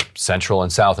Central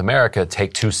and South America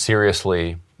take too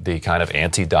seriously the kind of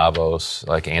anti-Davos,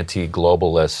 like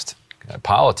anti-globalist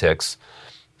politics,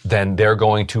 then they're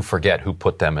going to forget who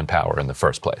put them in power in the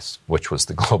first place, which was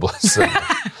the globalists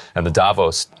and the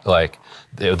Davos, like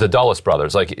the Dulles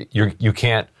brothers. Like you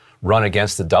can't run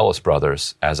against the Dulles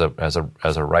brothers as a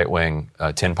right-wing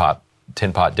tin pot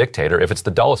dictator if it's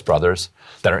the Dulles brothers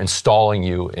that are installing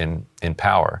you in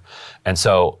power. And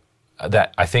so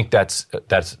that I think that's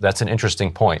an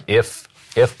interesting point. If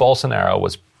Bolsonaro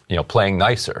was playing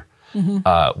nicer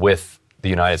with the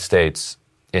United States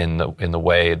in the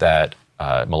way that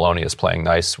Maloney is playing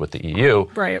nice with the EU,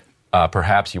 right?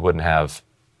 Perhaps you wouldn't have,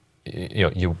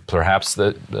 perhaps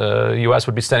the U.S.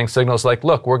 would be sending signals like,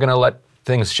 look, we're going to let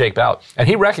things shape out. And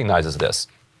he recognizes this.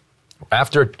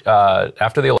 After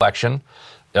the election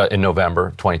in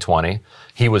November 2020,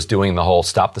 he was doing the whole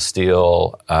stop the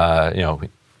steal,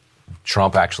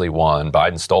 Trump actually won,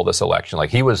 Biden stole this election. Like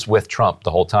he was with Trump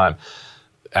the whole time.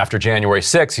 After January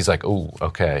 6th, he's like, "Ooh,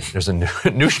 okay, there's a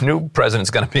new president's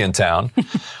going to be in town,"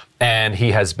 and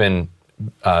he has been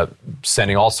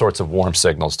sending all sorts of warm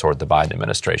signals toward the Biden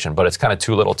administration. But it's kind of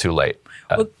too little, too late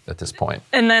at this point.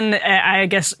 And then I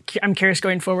guess I'm curious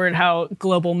going forward how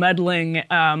global meddling,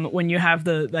 when you have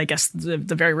the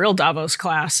very real Davos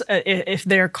class, if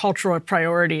their cultural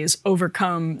priorities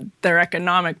overcome their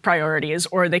economic priorities,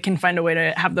 or they can find a way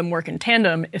to have them work in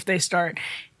tandem if they start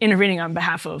intervening on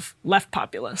behalf of left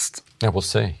populists. Yeah, we'll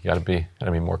see. You got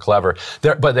to be more clever.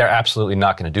 But they're absolutely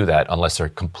not going to do that unless they're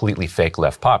completely fake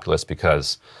left populists,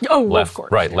 because of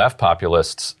course, right, left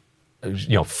populists,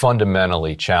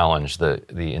 fundamentally challenge the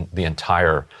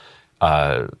entire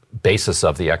basis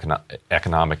of the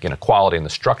economic inequality and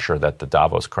the structure that the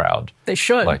Davos crowd. They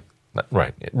should.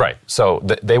 Right. So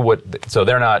they would. So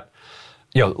they're not.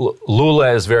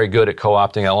 Lula is very good at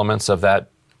co-opting elements of that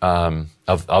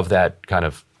of that kind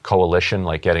of coalition,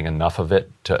 like getting enough of it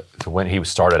to when he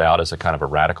started out as a kind of a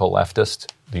radical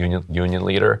leftist union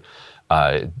leader,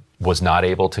 was not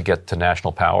able to get to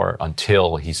national power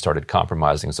until he started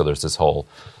compromising. So there's this whole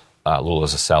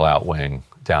Lula's a sellout wing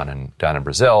down in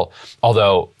Brazil.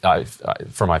 Although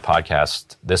for my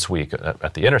podcast this week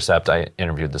at The Intercept, I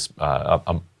interviewed this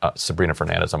Sabrina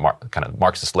Fernandez, a kind of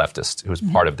Marxist leftist who's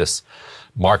part of this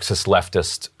Marxist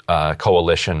leftist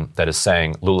coalition that is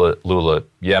saying Lula,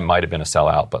 might have been a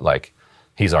sellout, but like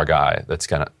he's our guy. That's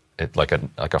gonna like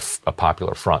a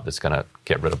popular front that's gonna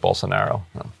get rid of Bolsonaro.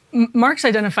 Marx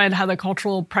identified how the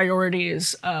cultural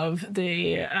priorities of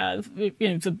the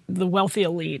wealthy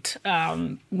elite,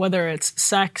 whether it's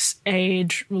sex,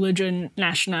 age, religion,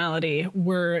 nationality,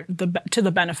 were to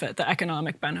the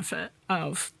economic benefit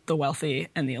of the wealthy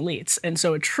and the elites. And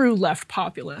so a true left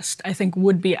populist, I think,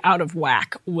 would be out of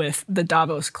whack with the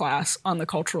Davos class on the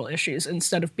cultural issues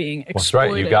instead of being exploited. That's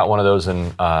right. You got one of those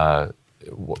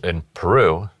in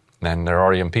Peru. And they're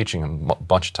already impeaching him a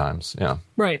bunch of times. Yeah.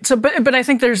 Right. So, but I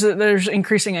think there's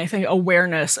increasing,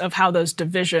 awareness of how those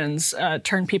divisions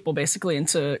turn people basically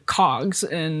into cogs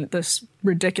in this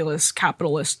ridiculous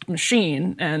capitalist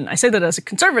machine. And I say that as a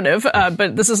conservative,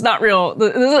 but this is not real.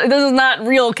 This is not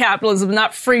real capitalism,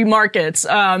 not free markets.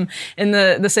 In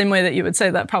the same way that you would say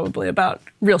that probably about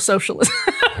real socialism.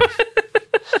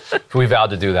 We vowed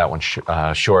to do that one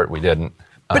short. We didn't.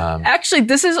 But actually,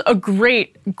 this is a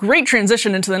great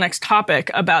transition into the next topic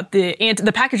about the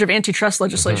package of antitrust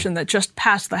legislation that just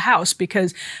passed the House,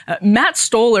 because Matt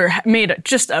Stoller made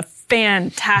just a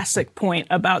fantastic point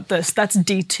about this. That's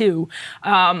D2.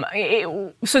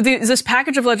 This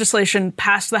package of legislation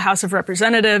passed the House of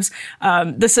Representatives.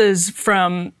 This is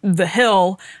from The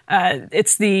Hill.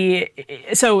 This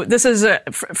is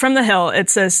from The Hill. It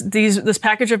says this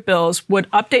package of bills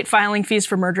would update filing fees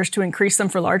for mergers to increase them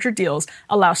for larger deals,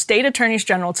 allow allow state attorneys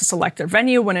general to select their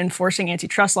venue when enforcing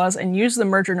antitrust laws, and use the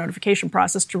merger notification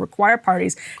process to require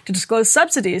parties to disclose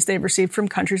subsidies they've received from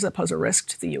countries that pose a risk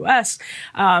to the U.S.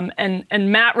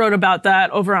 And Matt wrote about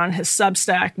that over on his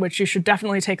Substack, which you should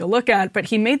definitely take a look at. But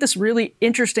he made this really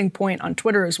interesting point on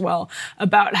Twitter as well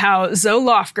about how Zoe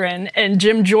Lofgren and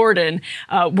Jim Jordan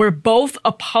were both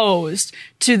opposed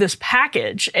to this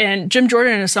package. And Jim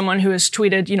Jordan is someone who has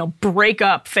tweeted, break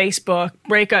up Facebook,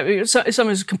 break up,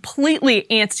 someone who's completely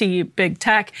anti-big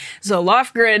tech. Zoe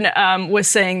Lofgren was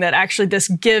saying that actually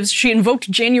she invoked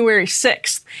January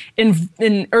 6th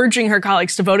in urging her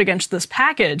colleagues to vote against this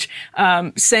package,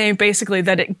 saying basically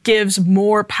that it gives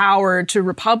more power to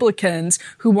Republicans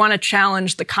who want to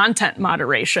challenge the content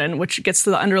moderation, which gets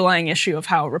to the underlying issue of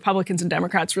how Republicans and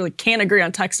Democrats really can't agree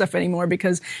on tech stuff anymore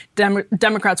because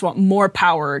Democrats want more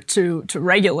power to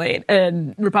regulate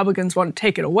and Republicans want to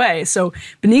take it away. So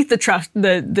beneath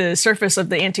the surface of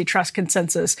the antitrust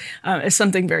consensus is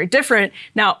something very different.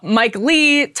 Now, Mike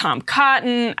Lee, Tom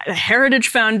Cotton, the Heritage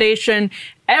Foundation,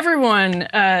 everyone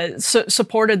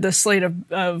supported this slate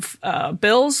of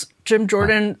bills. Jim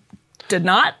Jordan did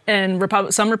not, and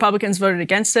some Republicans voted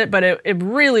against it, but it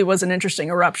really was an interesting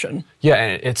eruption. Yeah,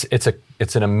 and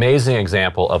it's an amazing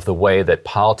example of the way that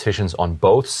politicians on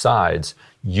both sides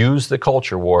use the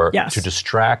culture war to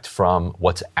distract from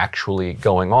what's actually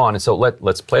going on. And so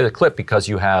let's play the clip, because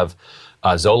you have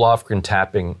Zoe Lofgren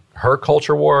tapping her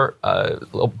culture war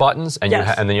buttons, and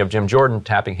then you have Jim Jordan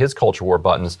tapping his culture war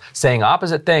buttons, saying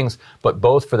opposite things, but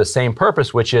both for the same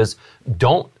purpose, which is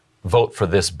don't vote for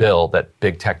this bill that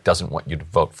big tech doesn't want you to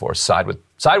vote for. Side with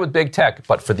big tech,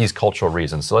 but for these cultural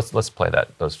reasons. So let's play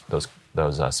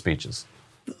those speeches.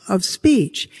 Of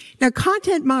speech. Now,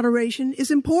 content moderation is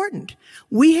important.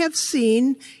 We have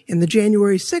seen in the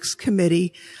January 6th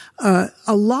committee a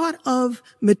lot of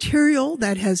material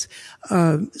that has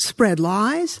spread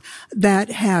lies, that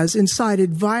has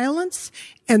incited violence,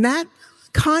 and that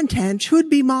content should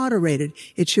be moderated.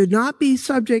 It should not be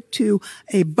subject to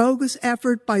a bogus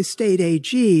effort by state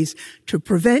AGs to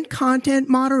prevent content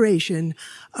moderation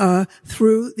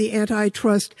through the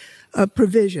antitrust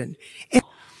provision.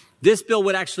 This bill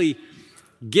would actually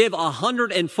give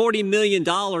 $140 million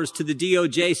to the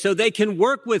DOJ so they can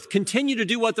continue to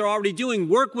do what they're already doing,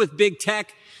 work with big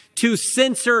tech to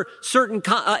censor certain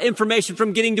information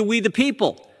from getting to we the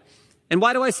people. And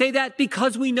why do I say that?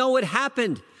 Because we know it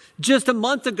happened. Just a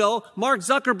month ago, Mark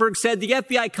Zuckerberg said the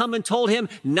FBI come and told him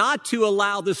not to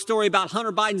allow the story about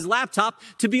Hunter Biden's laptop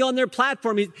to be on their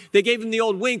platform. They gave him the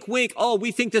old wink, wink. Oh,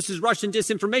 we think this is Russian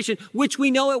disinformation, which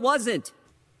we know it wasn't.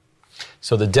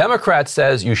 So the Democrat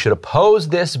says you should oppose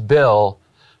this bill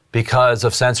because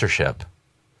of censorship.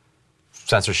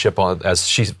 Censorship as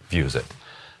she views it.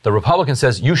 The Republican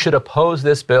says you should oppose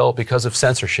this bill because of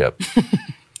censorship.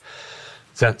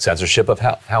 Censorship of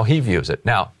how he views it.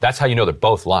 Now, that's how you know they're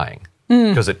both lying,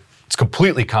 because it's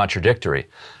completely contradictory.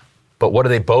 But what are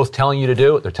they both telling you to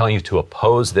do? They're telling you to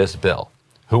oppose this bill.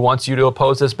 Who wants you to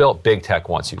oppose this bill? Big tech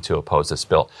wants you to oppose this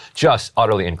bill. Just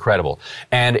utterly incredible.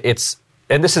 And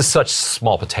this is such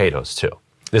small potatoes too.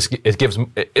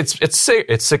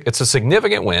 It's a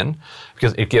significant win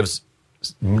because it gives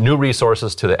new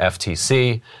resources to the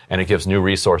FTC, and it gives new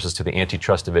resources to the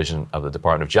Antitrust Division of the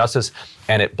Department of Justice,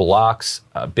 and it blocks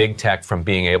big tech from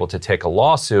being able to take a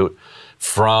lawsuit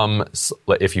from,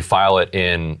 if you file it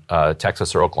in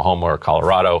Texas or Oklahoma or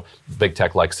Colorado, big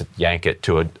tech likes to yank it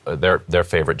to their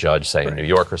favorite judge, say in New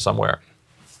York or somewhere.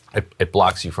 It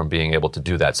blocks you from being able to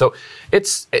do that. So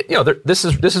this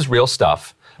is real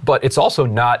stuff, but it's also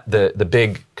not the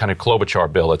big kind of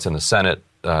Klobuchar bill that's in the Senate.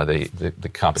 The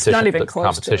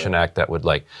Competition Act that would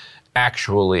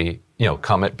actually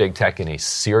come at big tech in a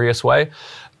serious way,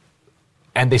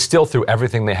 and they still threw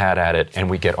everything they had at it,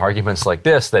 and we get arguments like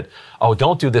this that, oh,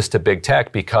 don't do this to big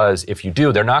tech because if you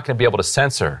do, they're not going to be able to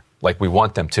censor like we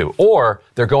want them to, or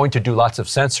they're going to do lots of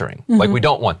censoring like we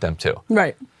don't want them to.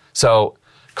 Right. So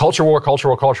culture war,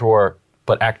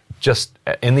 but just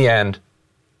in the end,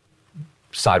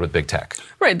 side with big tech.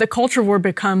 Right. The culture war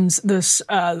becomes this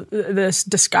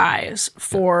disguise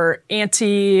for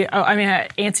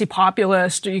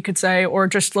anti-populist, you could say, or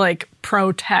just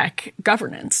pro-tech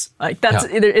governance.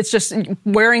 It's just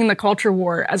wearing the culture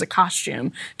war as a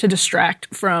costume to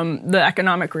distract from the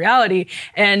economic reality.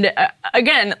 And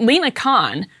again, Lina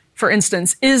Khan, for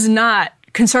instance, is not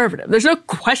conservative. There's no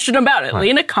question about it. Right.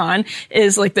 Lina Khan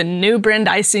is the new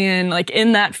Brandeisian,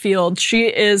 in that field. She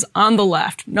is on the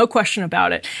left. No question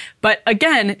about it. But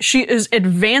again, she is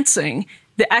advancing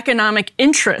the economic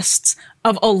interests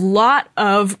of a lot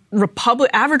of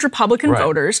average Republican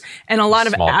voters and a lot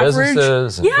Small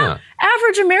of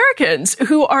average Americans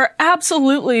who are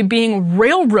absolutely being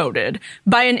railroaded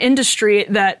by an industry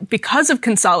that, because of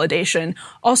consolidation,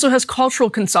 also has cultural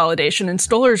consolidation. And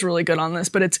Stoller's really good on this,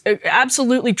 but it's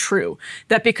absolutely true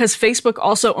that because Facebook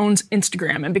also owns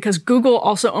Instagram and because Google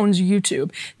also owns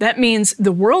YouTube, that means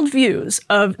the worldviews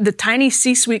of the tiny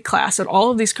C-suite class at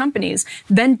all of these companies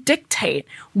then dictate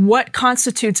what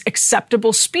constitutes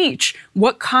acceptable speech,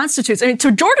 what constitutes, I mean,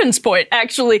 to Jordan's point,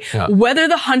 actually, whether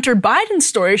the Hunter Biden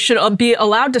story should be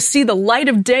allowed to see the light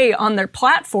of day on their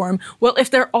platform. Well, if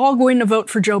they're all going to vote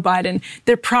for Joe Biden,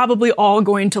 they're probably all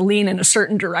going to lean in a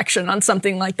certain direction on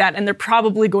something like that. And they're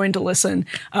probably going to listen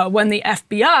when the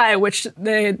FBI, which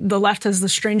the left has the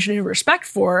strange new respect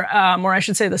for, or I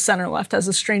should say the center left has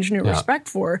a strange new respect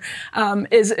for,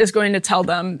 is going to tell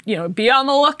them, be on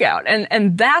the lookout.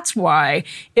 And that's why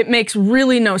it makes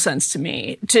really no sense to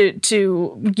me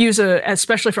to use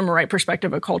especially from a right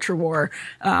perspective, a culture war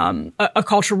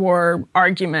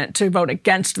argument to vote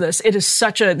against this. It is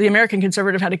the American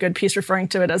Conservative had a good piece referring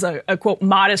to it as a quote,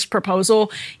 modest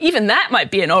proposal. Even that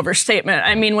might be an overstatement.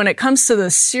 I mean, when it comes to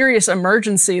the serious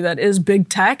emergency that is big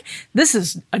tech, this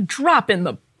is a drop in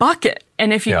the bucket.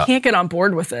 And if you can't get on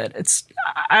board with it,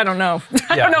 I don't know.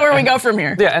 I don't know where we go from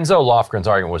here. Yeah, and Zoe Lofgren's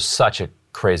argument was such a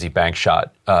crazy bank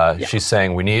shot. She's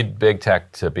saying we need big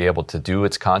tech to be able to do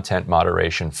its content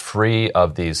moderation free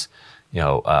of these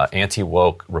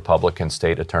anti-woke Republican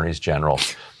state attorneys general.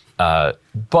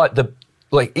 But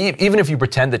even if you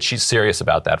pretend that she's serious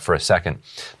about that for a second,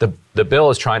 the bill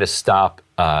is trying to stop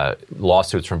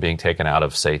lawsuits from being taken out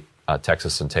of, say,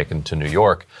 Texas and taken to New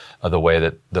York, the way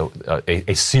that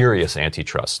a serious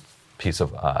antitrust piece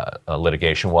of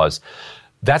litigation was.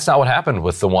 That's not what happened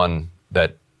with the one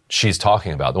that she's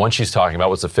talking about. The one she's talking about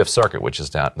was the Fifth Circuit, which is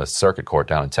down the circuit court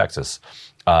down in Texas.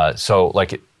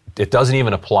 It doesn't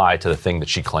even apply to the thing that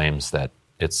she claims that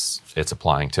it's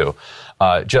applying to.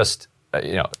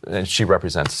 And she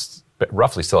represents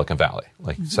roughly Silicon Valley.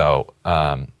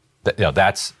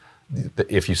 That's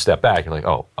if you step back, you're like,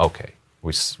 oh, okay,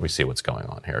 we see what's going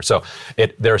on here. So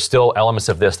there are still elements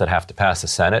of this that have to pass the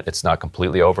Senate. It's not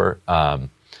completely over,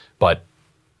 but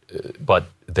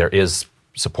there is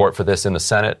support for this in the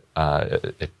Senate.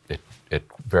 It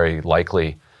very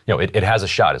likely, it has a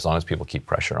shot as long as people keep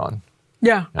pressure on.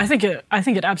 Yeah, I think it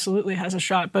absolutely has a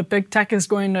shot. But big tech is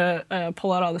going to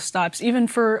pull out all the stops, even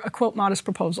for a quote modest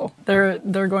proposal. They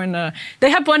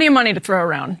have plenty of money to throw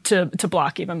around to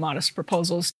block even modest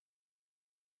proposals.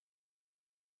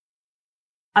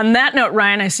 On that note,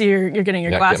 Ryan, I see you're getting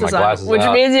your glasses on, which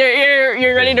means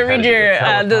you're ready to read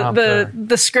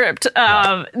the script.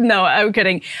 No, I'm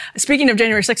kidding. Speaking of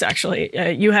January 6th,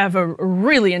 actually, you have a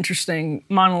really interesting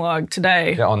monologue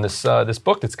today. Yeah, on this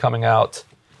book that's coming out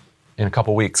in a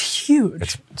couple weeks. It's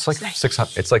huge. It's like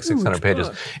 600. It's like 600 pages.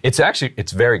 Book.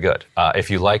 It's very good. If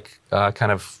you like kind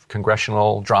of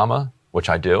congressional drama, which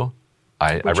I do.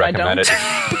 I recommend it.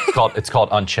 It's called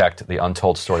Unchecked, the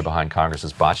untold story behind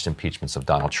Congress's botched impeachments of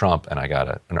Donald Trump, and I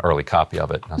got an early copy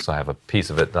of it. So I have a piece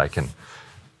of it that I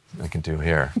can do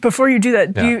here. Before you do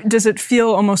that, does it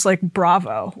feel almost like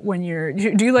Bravo when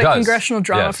do you like congressional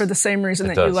drama for the same reason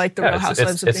that you like the Real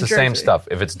Housewives of New Jersey? It's the same stuff.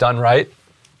 If it's done right,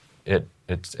 it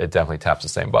definitely taps the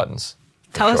same buttons.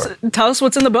 Tell us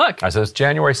what's in the book. So it's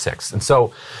January 6th, and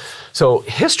So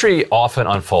history often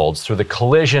unfolds through the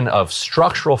collision of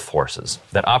structural forces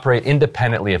that operate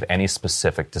independently of any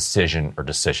specific decision or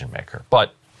decision maker.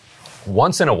 But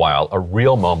once in a while, a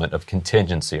real moment of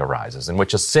contingency arises in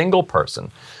which a single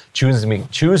person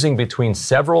choosing between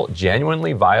several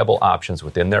genuinely viable options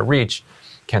within their reach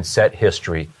can set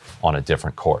history on a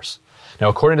different course. Now,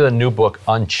 according to the new book,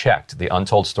 Unchecked, the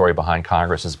untold story behind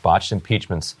Congress's botched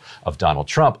impeachments of Donald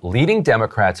Trump, leading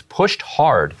Democrats pushed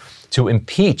hard to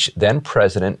impeach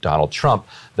then-President Donald Trump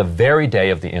the very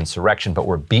day of the insurrection, but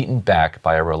were beaten back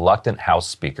by a reluctant House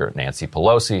Speaker, Nancy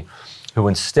Pelosi, who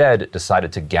instead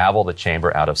decided to gavel the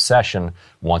chamber out of session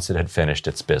once it had finished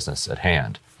its business at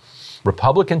hand.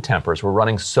 Republican tempers were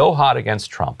running so hot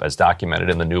against Trump, as documented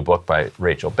in the new book by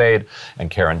Rachel Bade and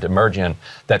Karen Demerjian,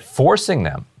 that forcing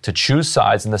them to choose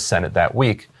sides in the Senate that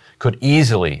week could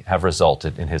easily have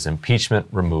resulted in his impeachment,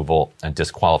 removal, and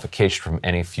disqualification from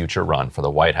any future run for the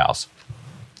White House.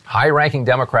 High-ranking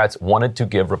Democrats wanted to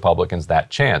give Republicans that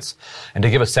chance. And to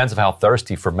give a sense of how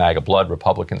thirsty for MAGA blood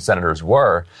Republican senators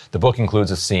were, the book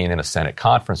includes a scene in a Senate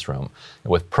conference room.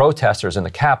 With protesters in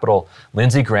the Capitol,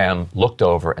 Lindsey Graham looked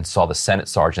over and saw the Senate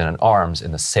sergeant at arms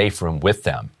in the safe room with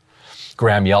them.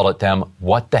 Graham yelled at them,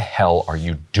 "What the hell are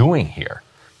you doing here?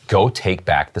 Go take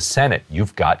back the Senate.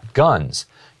 You've got guns.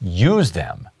 Use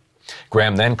them."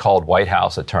 Graham then called White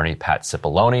House attorney Pat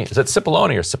Cipollone. Is it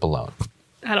Cipollone or Cipollone?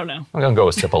 I don't know. I'm going to go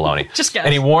with Cipollone. Just guess.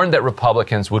 And he warned that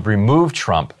Republicans would remove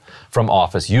Trump from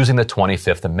office using the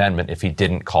 25th Amendment if he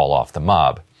didn't call off the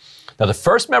mob. Now, the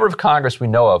first member of Congress we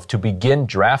know of to begin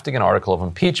drafting an article of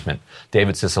impeachment,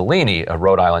 David Cicilline, a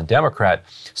Rhode Island Democrat,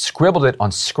 scribbled it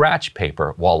on scratch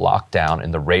paper while locked down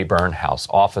in the Rayburn House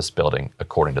office building,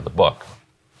 according to the book.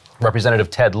 Representative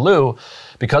Ted Lieu,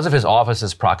 because of his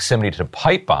office's proximity to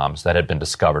pipe bombs that had been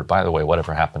discovered, by the way,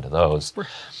 whatever happened to those,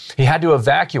 he had to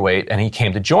evacuate, and he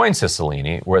came to join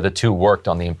Cicilline, where the two worked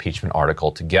on the impeachment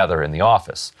article together in the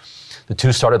office. The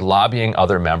two started lobbying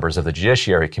other members of the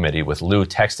Judiciary Committee, with Lieu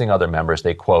texting other members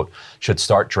they, quote, should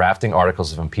start drafting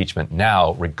articles of impeachment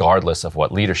now, regardless of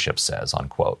what leadership says,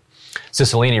 unquote.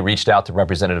 Cicilline reached out to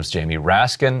Representatives Jamie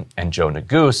Raskin and Joe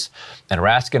Neguse, and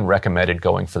Raskin recommended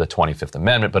going for the 25th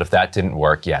Amendment, but if that didn't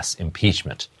work, yes,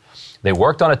 impeachment. They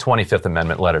worked on a 25th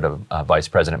Amendment letter to Vice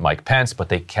President Mike Pence, but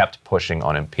they kept pushing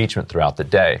on impeachment throughout the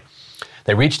day.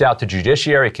 They reached out to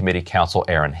Judiciary Committee counsel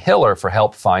Aaron Hiller for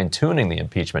help fine-tuning the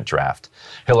impeachment draft.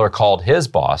 Hiller called his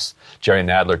boss, Jerry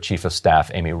Nadler Chief of Staff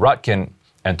Amy Rutkin,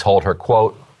 and told her,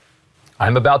 quote,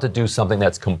 I'm about to do something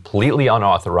that's completely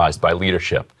unauthorized by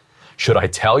leadership. Should I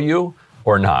tell you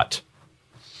or not?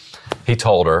 He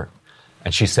told her,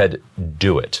 and she said,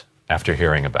 do it, after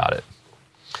hearing about it.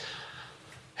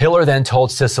 Hiller then told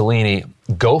Cicilline,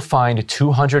 go find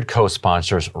 200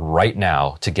 co-sponsors right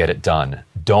now to get it done.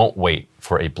 Don't wait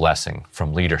for a blessing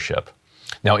from leadership.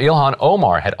 Now, Ilhan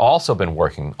Omar had also been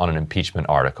working on an impeachment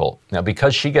article. Now,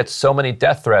 because she gets so many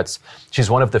death threats,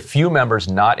 she's one of the few members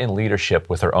not in leadership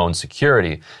with her own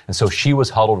security, and so she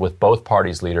was huddled with both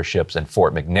parties' leaderships in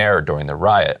Fort McNair during the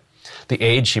riot. The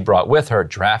aide she brought with her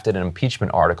drafted an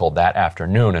impeachment article that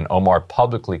afternoon, and Omar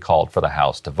publicly called for the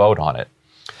House to vote on it.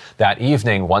 That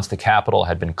evening, once the Capitol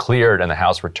had been cleared and the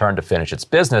House returned to finish its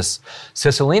business,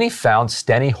 Cicilline found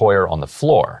Steny Hoyer on the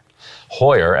floor.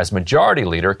 Hoyer, as majority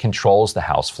leader, controls the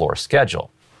House floor schedule.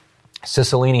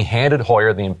 Cicilline handed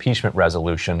Hoyer the impeachment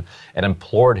resolution and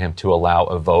implored him to allow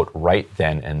a vote right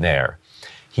then and there.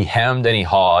 He hemmed and he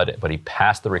hawed, but he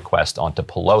passed the request on to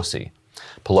Pelosi.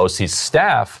 Pelosi's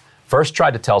staff first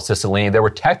tried to tell Cicilline there were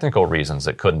technical reasons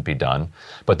it couldn't be done,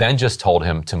 but then just told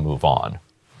him to move on.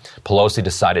 Pelosi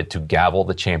decided to gavel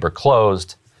the chamber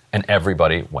closed, and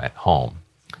everybody went home.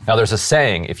 Now, there's a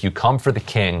saying, if you come for the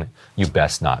king, you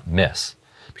best not miss.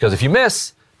 Because if you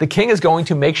miss, the king is going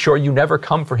to make sure you never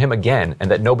come for him again, and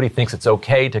that nobody thinks it's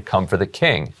okay to come for the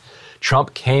king.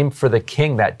 Trump came for the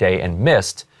king that day and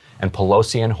missed, and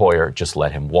Pelosi and Hoyer just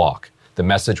let him walk. The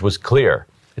message was clear.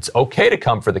 It's okay to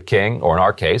come for the king, or in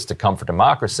our case, to come for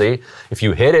democracy. If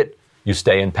you hit it, you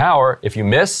stay in power. If you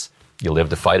miss, you live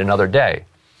to fight another day.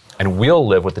 And we'll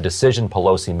live with the decision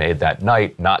Pelosi made that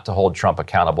night not to hold Trump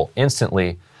accountable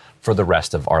instantly for the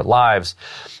rest of our lives.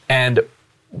 And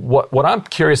what I'm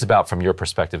curious about from your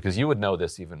perspective, because you would know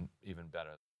this even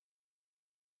better.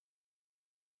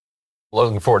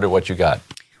 Looking forward to what you got.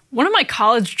 One of my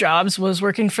college jobs was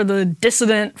working for the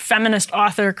dissident feminist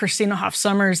author Christina Hoff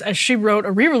Sommers as she wrote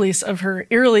a re-release of her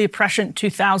eerily prescient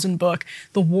 2000 book,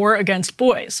 The War Against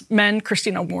Boys. Men,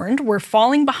 Christina warned, were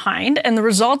falling behind, and the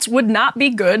results would not be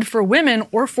good for women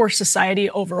or for society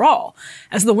overall.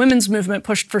 As the women's movement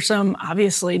pushed for some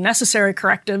obviously necessary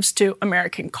correctives to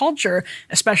American culture,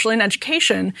 especially in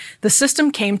education, the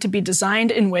system came to be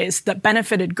designed in ways that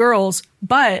benefited girls,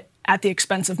 but at the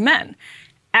expense of men.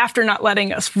 After not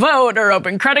letting us vote or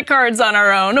open credit cards on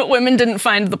our own, women didn't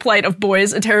find the plight of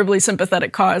boys a terribly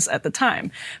sympathetic cause at the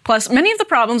time. Plus, many of the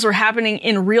problems were happening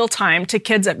in real time to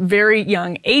kids at very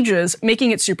young ages,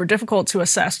 making it super difficult to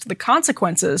assess the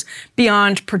consequences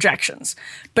beyond projections.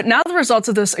 But now the results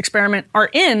of this experiment are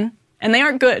in, and they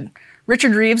aren't good.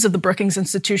 Richard Reeves of the Brookings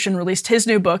Institution released his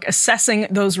new book assessing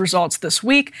those results this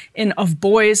week in Of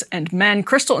Boys and Men.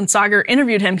 Crystal and Sagar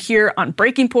interviewed him here on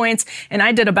Breaking Points, and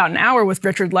I did about an hour with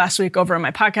Richard last week over on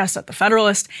my podcast at The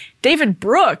Federalist. David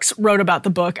Brooks wrote about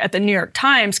the book at the New York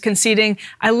Times, conceding,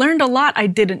 I learned a lot I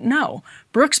didn't know.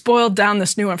 Brooks boiled down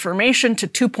this new information to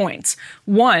 2 points.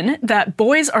 One, that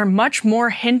boys are much more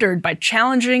hindered by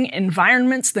challenging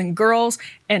environments than girls.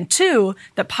 And two,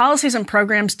 that policies and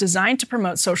programs designed to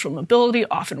promote social mobility responsibility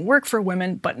often work for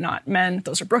women, but not men.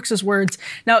 Those are Brooks's words.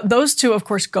 Now, those two, of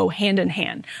course, go hand in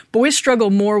hand. Boys struggle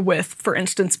more with, for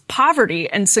instance, poverty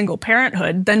and single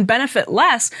parenthood, then benefit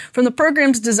less from the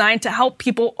programs designed to help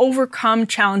people overcome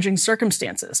challenging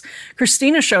circumstances.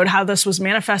 Christina showed how this was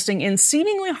manifesting in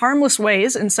seemingly harmless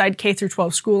ways inside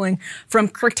K-12 schooling, from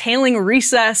curtailing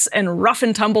recess and rough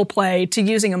and tumble play to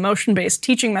using emotion-based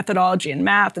teaching methodology in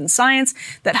math and science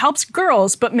that helps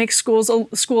girls but makes school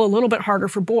a little bit harder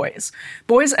for boys.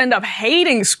 Boys end up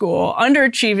hating school,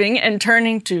 underachieving, and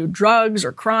turning to drugs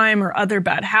or crime or other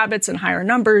bad habits in higher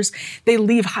numbers. They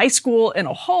leave high school in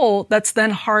a hole that's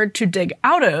then hard to dig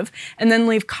out of, and then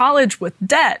leave college with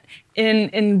debt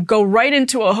and go right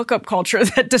into a hookup culture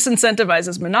that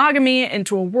disincentivizes monogamy,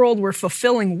 into a world where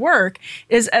fulfilling work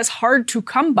is as hard to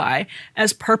come by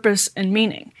as purpose and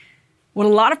meaning. What a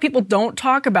lot of people don't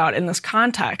talk about in this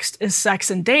context is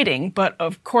sex and dating, but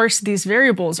of course these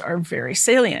variables are very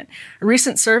salient. A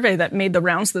recent survey that made the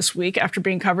rounds this week after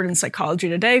being covered in Psychology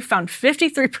Today found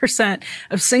 53%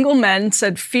 of single men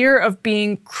said fear of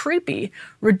being creepy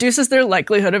reduces their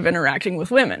likelihood of interacting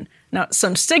with women. Now,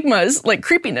 some stigmas, like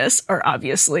creepiness, are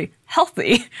obviously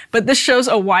healthy, but this shows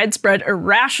a widespread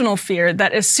irrational fear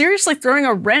that is seriously throwing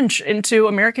a wrench into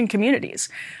American communities.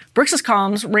 Brooks's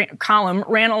column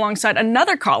ran alongside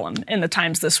another column in the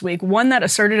Times this week, one that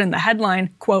asserted in the headline,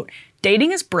 quote,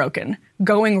 "Dating is broken.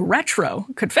 Going retro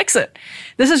could fix it."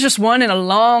 This is just one in a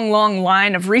long, long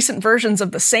line of recent versions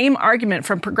of the same argument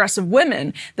from progressive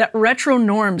women that retro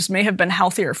norms may have been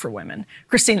healthier for women.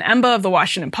 Christine Emba of the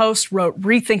Washington Post wrote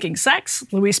Rethinking Sex.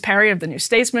 Louise Perry of the New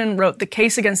Statesman wrote The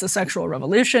Case Against the Sexual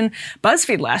Revolution.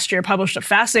 BuzzFeed last year published a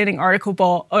fascinating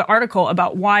article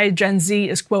about why Gen Z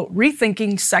is, quote,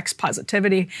 rethinking sex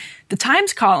positivity. The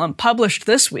Times column published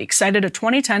this week cited a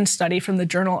 2010 study from the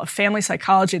Journal of Family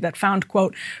Psychology that found,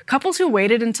 quote, couples who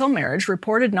waited until marriage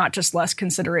reported not just less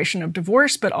consideration of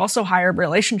divorce, but also higher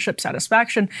relationship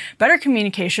satisfaction, better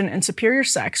communication, and superior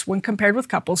sex when compared with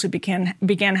couples who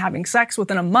began having sex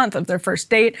within a month of their first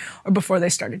date or before they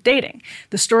started dating.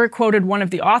 The story quoted one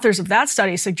of the authors of that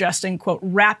study suggesting, quote,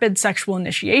 rapid sexual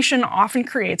initiation often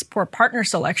creates poor partner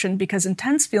selection because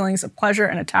intense feelings of pleasure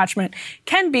and attachment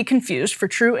can be confused for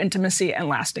true intimacy and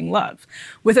lasting love.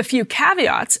 With a few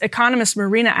caveats, economist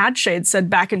Marina Adshade said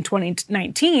back in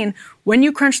 2019, when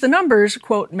you crunch the numbers,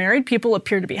 quote, married people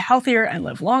appear to be healthier and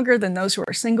live longer than those who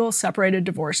are single, separated,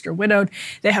 divorced, or widowed.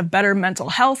 They have better mental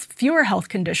health, fewer health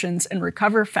conditions, and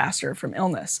recover faster from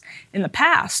illness. In the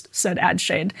past, said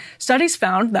Adshade, studies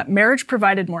found that marriage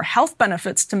provided more health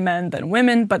benefits to men than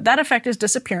women, but that effect is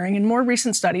disappearing, and more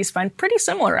recent studies find pretty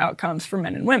similar outcomes for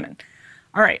men and women.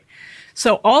 All right,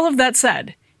 so all of that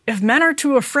said, if men are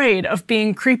too afraid of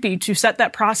being creepy to set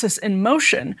that process in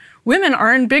motion, women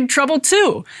are in big trouble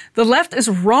too. The left is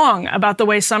wrong about the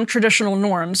way some traditional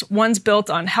norms, ones built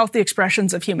on healthy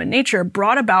expressions of human nature,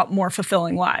 brought about more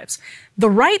fulfilling lives. The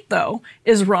right, though,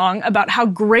 is wrong about how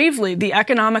gravely the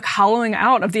economic hollowing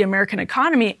out of the American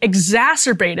economy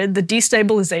exacerbated the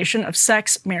destabilization of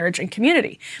sex, marriage, and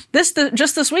community.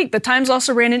 Just this week, the Times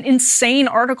also ran an insane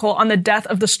article on the death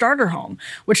of the starter home,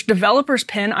 which developers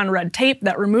pin on red tape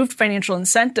that removed financial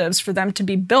incentives for them to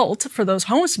be built, for those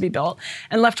homes to be built,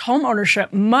 and left home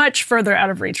ownership much further out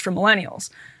of reach for millennials.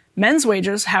 Men's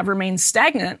wages have remained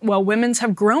stagnant while women's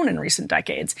have grown in recent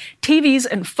decades. TVs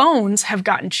and phones have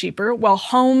gotten cheaper while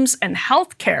homes and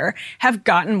health care have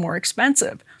gotten more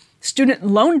expensive. Student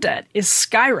loan debt is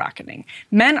skyrocketing.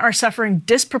 Men are suffering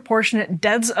disproportionate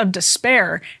deaths of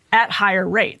despair at higher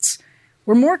rates.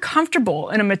 We're more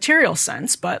comfortable in a material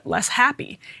sense, but less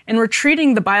happy. And we're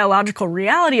treating the biological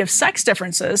reality of sex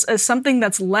differences as something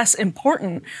that's less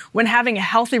important when having a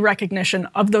healthy recognition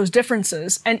of those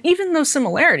differences and even those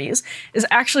similarities is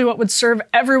actually what would serve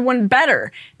everyone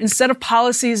better, instead of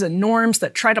policies and norms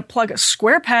that try to plug a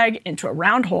square peg into a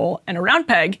round hole and a round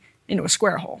peg into a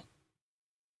square hole.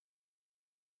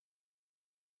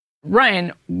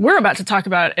 Ryan, we're about to talk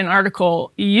about an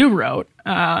article you wrote,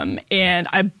 and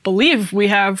I believe we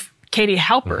have Katie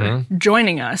Halper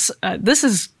joining us. This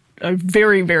is a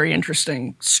very, very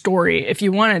interesting story. If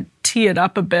you want to tee it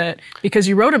up a bit, because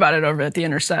you wrote about it over at The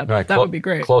Intercept, right, that would be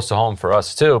great. Close to home for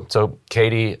us, too. So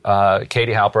Katie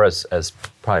Halper, as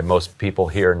probably most people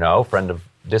here know, friend of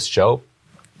this show,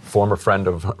 former friend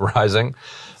of Rising,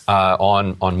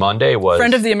 on Monday was...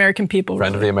 Friend of the American people.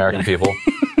 Friend of the American people.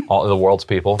 All the world's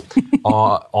people.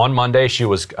 On Monday, she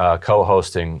was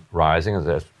co-hosting Rising,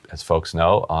 as folks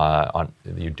know.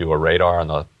 You do a radar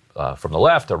from the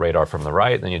left, a radar from the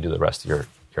right, and then you do the rest of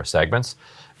your segments,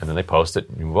 and then they post it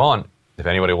and you move on. If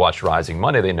anybody watched Rising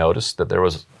Monday, they noticed that there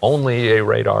was only a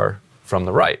radar from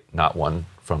the right, not one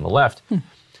from the left.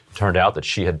 turned out that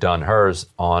she had done hers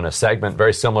on a segment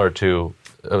very similar to,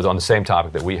 it was on the same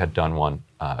topic that we had done one,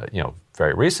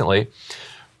 very recently,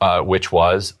 which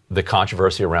was the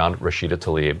controversy around Rashida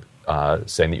Tlaib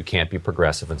saying that you can't be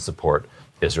progressive and support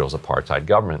Israel's apartheid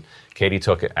government. Katie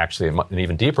took actually an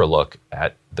even deeper look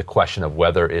at the question of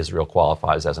whether Israel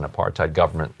qualifies as an apartheid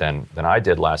government than I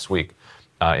did last week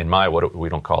in my, we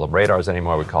don't call them radars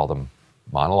anymore, we call them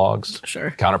monologues,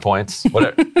 sure, counterpoints.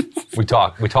 Whatever. we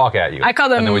talk at you. I call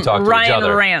them and then we talk to Ryan each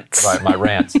other. rants. Right, my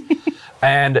rants.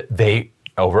 And they,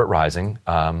 over at Rising,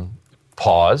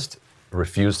 paused,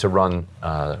 refused to run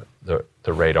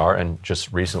the radar, and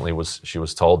just recently she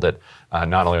was told that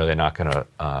not only are they not going to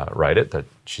write it, that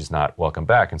she's not welcome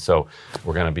back. And so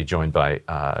we're going to be joined by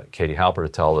Katie Halper to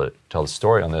tell the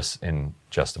story on this in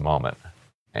just a moment.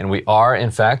 And we are,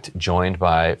 in fact, joined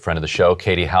by a friend of the show,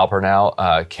 Katie Halper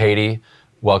now. Katie,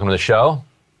 welcome to the show.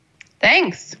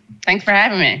 Thanks for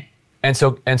having me. And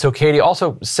so, Katie,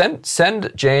 also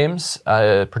send James,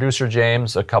 producer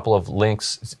James, a couple of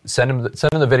links. Send him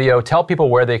the video. Tell people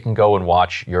where they can go and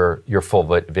watch your full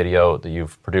video that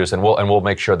you've produced, and we'll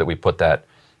make sure that we put that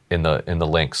in the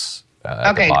links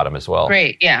at the bottom as well.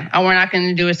 Great, yeah. Oh, we're not going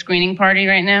to do a screening party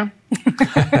right now.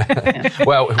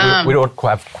 Well, we don't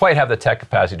quite have the tech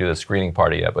capacity to do the screening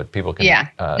party yet, but people can. Yeah.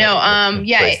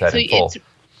 So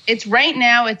it's right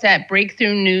now. It's at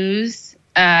Breakthrough News.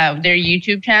 Their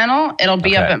YouTube channel. It'll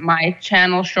be up at my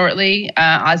channel shortly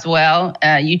as well,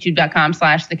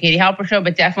 youtube.com/The Katie Halper Show,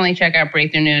 but definitely check out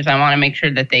Breakthrough News. I want to make sure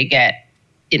that they get,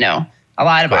 a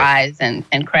lot of eyes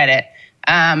and credit.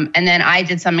 And then I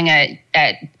did something at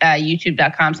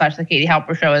youtube.com/The Katie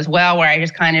Halper Show as well, where I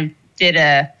just kind of did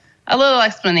a little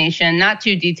explanation, not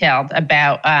too detailed,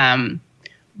 about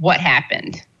what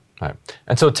happened. All right.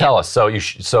 And so tell us,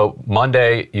 so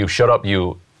Monday you showed up,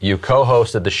 you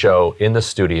co-hosted the show in the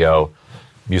studio.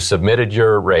 You submitted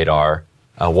your radar.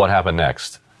 What happened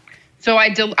next? So I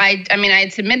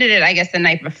had submitted it, I guess, the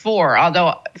night before.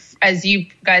 Although, as you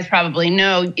guys probably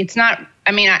know, it's not.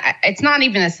 It's not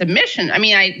even a submission.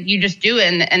 You just do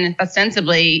it, and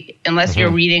ostensibly, unless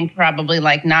you're reading probably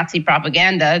like Nazi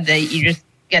propaganda, that you just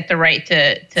get the right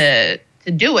to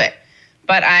do it.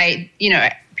 But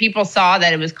people saw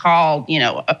that it was called,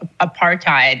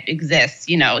 apartheid exists.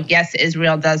 Yes,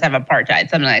 Israel does have apartheid,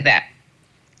 something like that.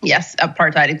 Yes,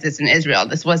 apartheid exists in Israel.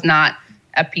 This was not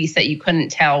a piece that you couldn't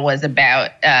tell was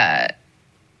about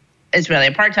Israeli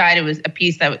apartheid. It was a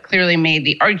piece that clearly made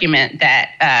the argument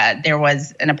that there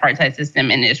was an apartheid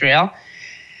system in Israel.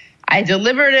 I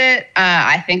delivered it.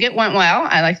 I think it went well.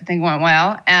 I like to think it went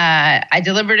well. I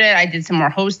delivered it. I did some more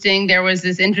hosting. There was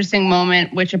this interesting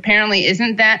moment, which apparently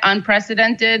isn't that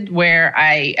unprecedented, where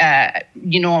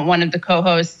one of the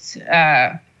co-hosts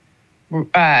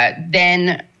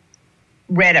then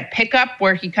read a pickup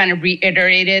where he kind of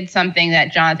reiterated something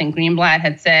that Jonathan Greenblatt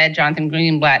had said, Jonathan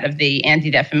Greenblatt of the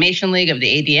Anti-Defamation League, of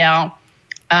the ADL.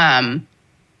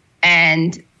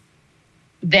 And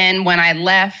then when I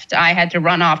left, I had to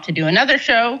run off to do another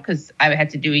show because I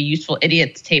had to do a Useful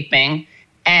Idiots taping.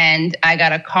 And I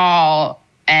got a call,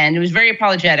 and it was very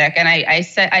apologetic. And I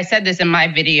said this in my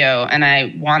video, and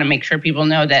I want to make sure people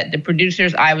know that the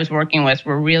producers I was working with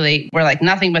were like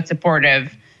nothing but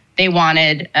supportive. They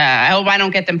wanted, I hope I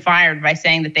don't get them fired by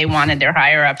saying that they wanted their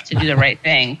higher ups to do the right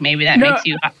thing. Maybe that makes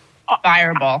you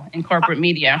fireable in corporate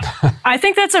media. I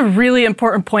think that's a really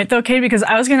important point, though, Kate, because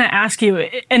I was going to ask you,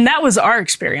 and that was our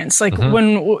experience. Like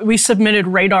when we submitted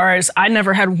radars, I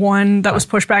never had one that was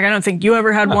pushed back. I don't think you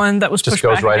ever had one that was pushed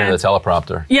back. Just goes right into the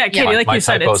teleprompter. Yeah, Katie, like you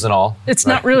said, typos and all. It's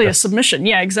not really a submission.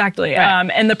 Yeah, exactly. Right.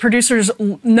 And the producers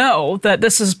know that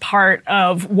this is part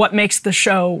of what makes the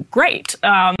show great.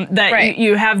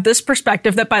 You have this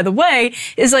perspective that, by the way,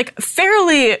 is like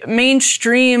fairly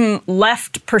mainstream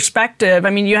left perspective.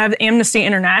 I mean, you have Amnesty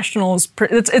International's,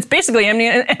 it's basically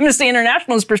Amnesty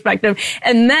International's perspective.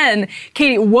 And then,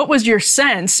 Katie, what was your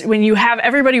sense when you have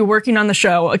everybody working on the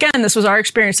show? Again, this was our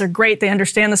experience. They're great. They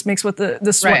understand this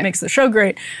is what makes the show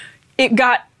great. It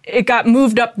got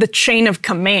moved up the chain of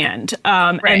command.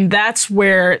 And that's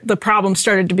where the problem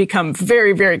started to become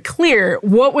very, very clear.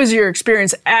 What was your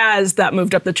experience as that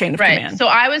moved up the chain of command? So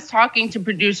I was talking to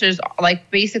producers like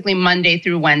basically Monday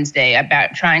through Wednesday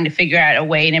about trying to figure out a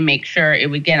way to make sure it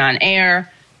would get on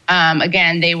air.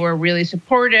 Again, they were really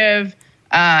supportive.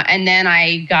 And then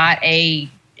I got an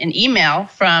email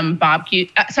from Bob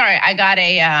I got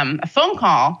a phone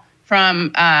call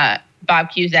from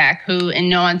Bob Cusack, who in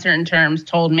no uncertain terms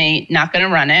told me not going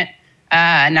to run it,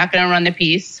 not going to run the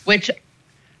piece, which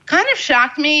kind of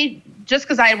shocked me just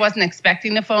because I wasn't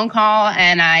expecting the phone call.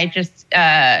 And I just,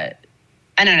 I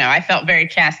don't know, I felt very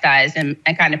chastised and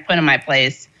kind of put in my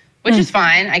place which is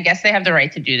fine. I guess they have the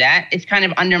right to do that. It kind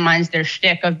of undermines their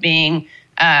shtick of being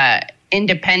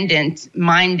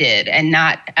independent-minded and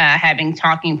not having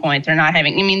talking points or not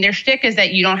having. I mean, their shtick is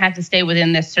that you don't have to stay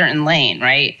within this certain lane,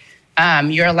 right?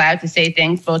 You're allowed to say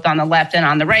things both on the left and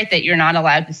on the right that you're not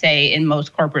allowed to say in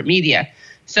most corporate media.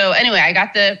 So anyway, I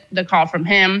got the call from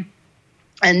him.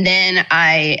 And then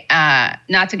I,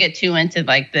 not to get too into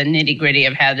like the nitty gritty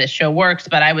of how this show works,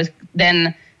 but I was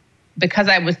then, because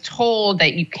I was told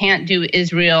that you can't do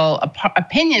Israel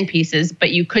opinion pieces, but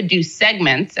you could do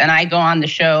segments. And I go on the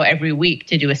show every week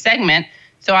to do a segment.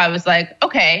 So I was like,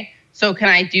 okay, so can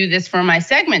I do this for my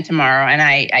segment tomorrow? And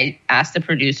I asked the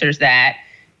producers that.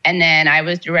 And then I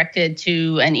was directed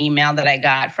to an email that I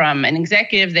got from an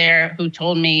executive there who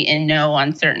told me in no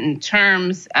uncertain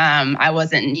terms I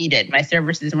wasn't needed. My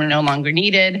services were no longer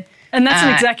needed. And that's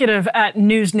an executive at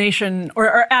News Nation,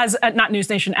 or as at not News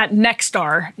Nation, at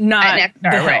Nexstar, not The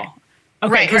Hill. Right.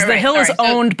 Okay, because The Hill is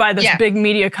owned by this big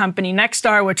media company,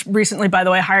 Nexstar, which recently, by the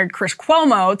way, hired Chris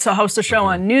Cuomo to host a show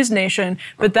on News Nation.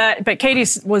 But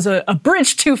Katie was a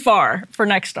bridge too far for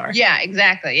Nexstar. Yeah,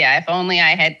 exactly. Yeah, if only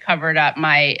I had covered up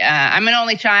my. I'm an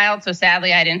only child, so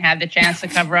sadly I didn't have the chance to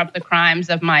cover up the crimes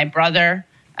of my brother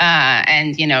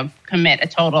and commit a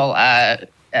total,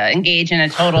 engage in a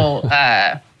total.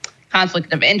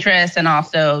 Conflict of interest, and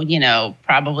also,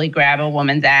 probably grab a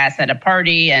woman's ass at a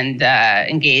party and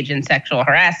engage in sexual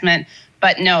harassment.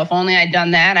 But no, if only I'd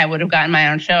done that, I would have gotten my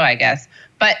own show, I guess.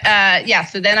 But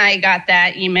so then I got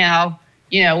that email,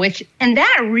 and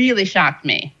that really shocked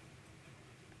me.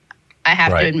 I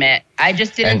have to admit. I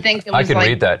just didn't think it was I can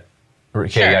read that. Katie,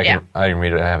 sure, I can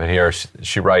read it. I have it here.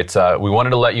 She writes, we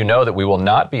wanted to let you know that we will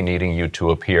not be needing you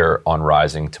to appear on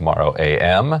Rising tomorrow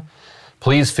a.m.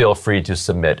 Please feel free to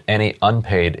submit any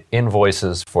unpaid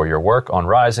invoices for your work on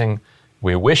Rising.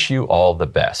 We wish you all the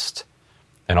best.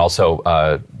 And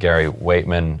also, Gary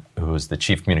Waitman, who's the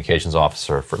Chief Communications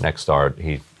Officer for Nexstar,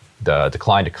 he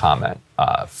declined to comment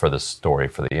for the story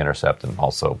for The Intercept, and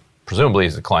also presumably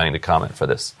he's declining to comment for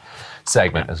this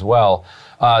segment as well.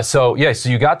 So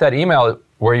you got that email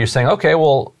where you're saying, okay,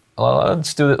 well,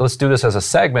 let's do this as a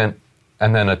segment,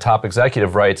 and then a top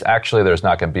executive writes, actually, there's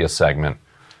not going to be a segment.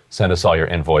 Send us all your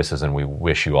invoices, and we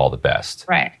wish you all the best.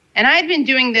 Right. And I've been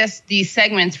doing these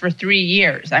segments for 3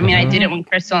 years. I mean, I did it when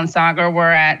Crystal and Sagar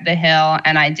were at The Hill,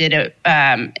 and I did it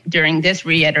during this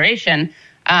reiteration,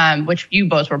 which you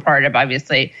both were part of,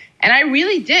 obviously. And I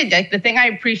really did. Like, the thing I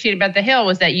appreciate about The Hill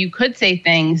was that you could say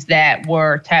things that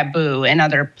were taboo in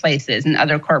other places and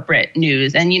other corporate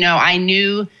news. And, I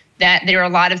knew that there were a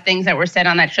lot of things that were said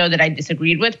on that show that I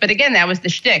disagreed with. But again, that was the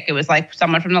shtick. It was like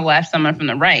someone from the left, someone from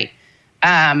the right.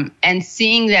 And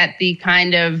seeing that the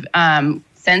kind of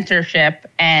censorship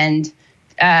and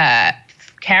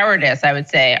cowardice, I would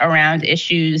say, around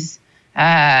issues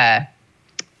that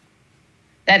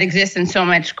exist in so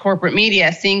much corporate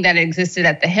media, seeing that it existed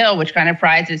at The Hill, which kind of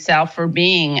prides itself for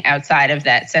being outside of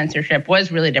that censorship,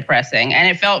 was really depressing. And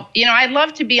it felt, I'd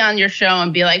love to be on your show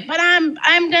and be like, but I'm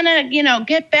gonna,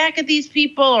 get back at these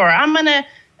people, or I'm gonna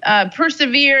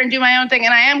persevere and do my own thing.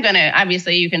 And I am going to,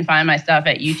 obviously, you can find my stuff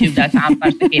at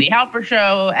youtube.com/The Katie Halper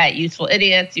Show, at Useful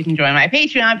Idiots. You can join my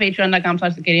Patreon,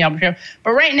 patreon.com/The Katie Halper Show.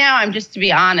 But right now, I'm just, to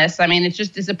be honest, I mean, it's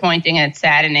just disappointing and it's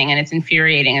saddening and it's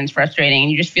infuriating and it's frustrating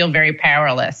and you just feel very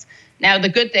powerless. Now, the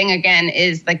good thing, again,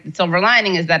 is like the silver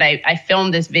lining is that I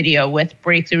filmed this video with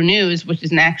Breakthrough News, which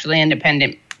is an actually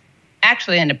independent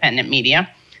media.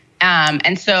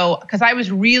 And so, because I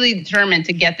was really determined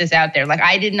to get this out there, like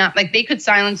I did not, like they could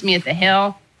silence me at The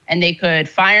Hill and they could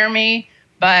fire me,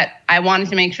 but I wanted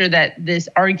to make sure that this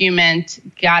argument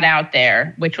got out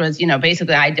there, which was,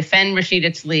 basically I defend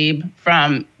Rashida Tlaib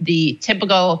from the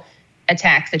typical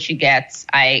attacks that she gets.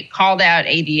 I called out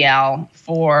ADL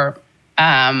for,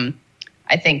 I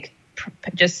think,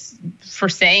 just for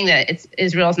saying that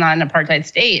Israel's not an apartheid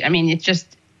state. I mean, it's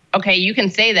just, okay, you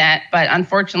can say that, but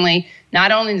unfortunately,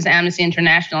 not only does Amnesty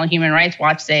International and Human Rights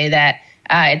Watch say that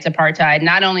it's apartheid,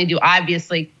 not only do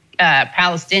obviously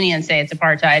Palestinians say it's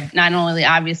apartheid, not only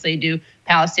obviously do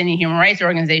Palestinian human rights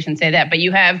organizations say that, but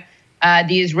you have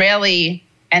the Israeli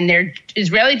and their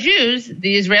Israeli Jews,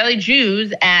 the Israeli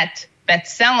Jews at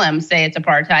B'Tselem say it's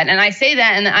apartheid. And I say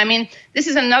that, and I mean, this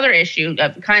is another issue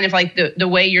of kind of like the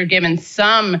way you're given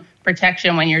some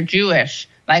protection when you're Jewish.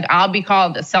 Like I'll be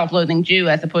called a self-loathing Jew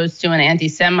as opposed to an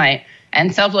anti-Semite.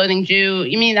 And self-loathing Jew,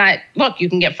 you mean that, look, you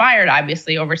can get fired,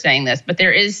 obviously, over saying this, but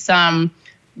there is some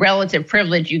relative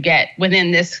privilege you get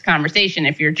within this conversation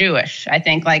if you're Jewish. I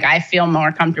think, like, I feel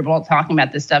more comfortable talking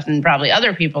about this stuff than probably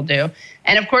other people do.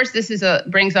 And, of course, this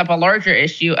brings up a larger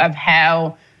issue of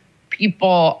how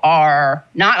people are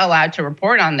not allowed to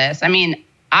report on this. I mean,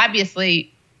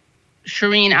 obviously,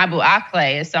 Shireen Abu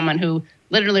Akleh is someone who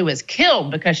literally was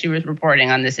killed because she was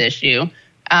reporting on this issue.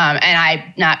 And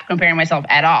I'm not comparing myself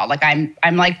at all. Like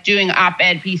I'm like doing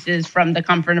op-ed pieces from the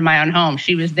comfort of my own home.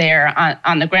 She was there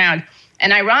on the ground.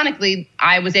 And ironically,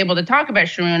 I was able to talk about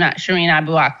Shireen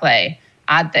Abu Akleh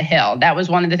at the Hill. That was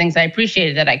one of the things I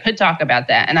appreciated, that I could talk about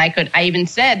that. And I even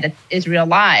said that Israel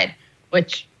lied,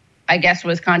 which I guess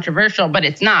was controversial, but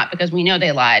it's not, because we know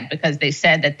they lied, because they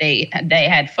said that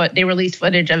they released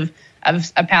footage of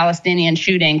a Palestinian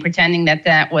shooting, pretending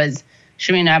that was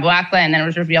Shireen Abu Akleh, and then it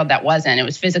was revealed that wasn't. It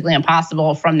was physically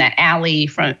impossible from that alley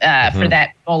for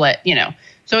that bullet,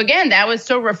 So again, that was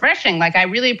so refreshing. Like, I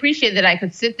really appreciate that I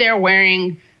could sit there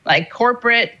wearing like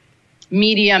corporate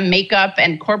media makeup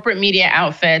and corporate media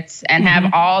outfits and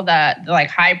have all the like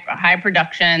high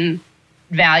production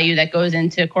value that goes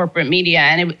into corporate media.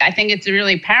 And I think it's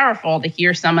really powerful to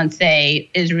hear someone say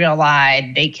Israel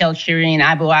lied, they killed Shireen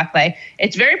Abu Akleh.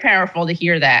 It's very powerful to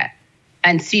hear that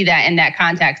and see that in that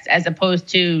context, as opposed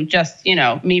to just,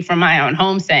 me from my own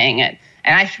home saying it.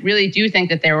 And I really do think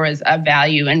that there was a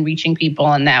value in reaching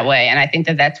people in that way. And I think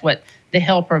that that's what the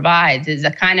Hill provides, is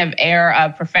a kind of air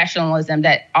of professionalism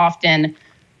that often,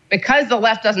 because the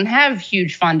left doesn't have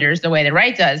huge funders the way the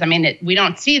right does, we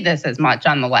don't see this as much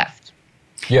on the left.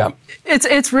 Yeah.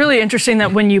 It's really interesting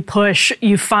that when you push,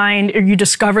 you find, or you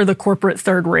discover the corporate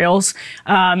third rails,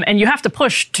 and you have to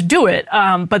push to do it.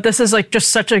 But this is like just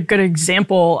such a good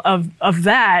example of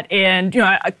that. And,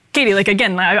 Katie, like,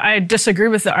 again, I disagree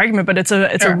with the argument, but it's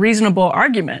a reasonable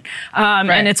argument.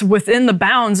 And it's within the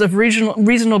bounds of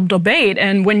reasonable debate.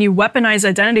 And when you weaponize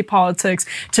identity politics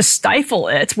to stifle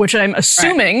it, which I'm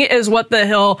assuming is what the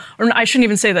Hill, or I shouldn't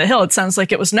even say the Hill, it sounds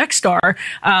like it was Nexstar,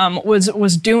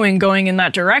 was doing, going in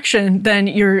that direction, then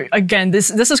this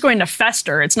is going to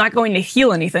fester. It's not going to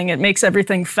heal anything. It makes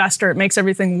everything fester. It makes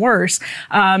everything worse.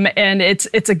 And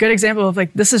it's a good example of,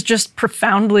 like, this is just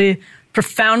profoundly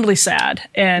sad.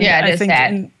 And I think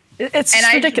sad.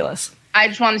 It's ridiculous. I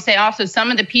just want to say also,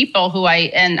 some of the people who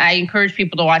I encourage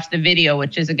people to watch the video,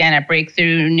 which is again at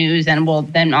Breakthrough News and will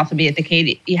then also be at the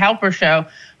Katie Halper show.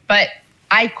 But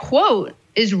I quote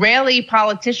Israeli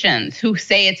politicians who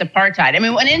say it's apartheid.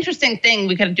 One interesting thing,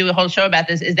 we could do a whole show about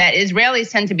this, is that Israelis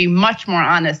tend to be much more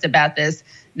honest about this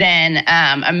than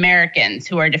Americans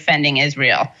who are defending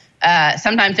Israel.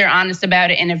 Sometimes they're honest about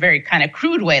it in a very kind of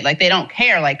crude way, like they don't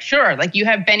care. Like, sure, like you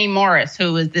have Benny Morris,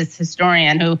 who is this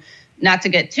historian who, not to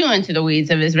get too into the weeds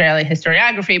of Israeli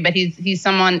historiography, but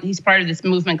he's part of this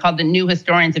movement called the New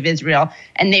Historians of Israel,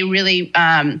 and they really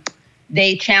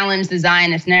they challenge the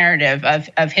Zionist narrative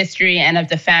of history and of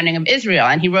the founding of Israel.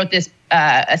 And he wrote this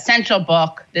essential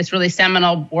book, this really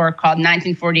seminal work called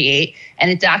 1948,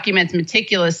 and it documents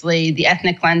meticulously the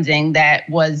ethnic cleansing that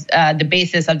was the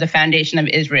basis of the foundation of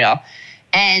Israel.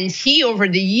 And he, over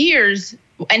the years,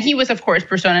 and he was, of course,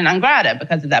 persona non grata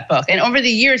because of that book. And over the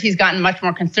years, he's gotten much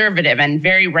more conservative and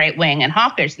very right-wing and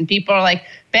hawkish. And people are like,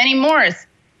 Benny Morris,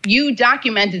 you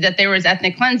documented that there was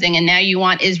ethnic cleansing, and now you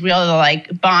want Israel to,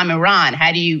 like, bomb Iran.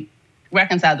 How do you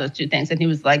reconcile those two things? And he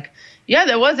was like, yeah,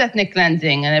 there was ethnic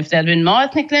cleansing. And if there had been more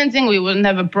ethnic cleansing, we wouldn't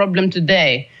have a problem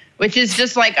today. Which is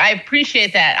just like, I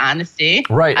appreciate that honesty.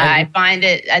 Right. I find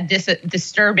it a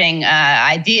disturbing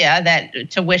idea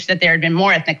to wish that there had been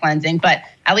more ethnic cleansing, but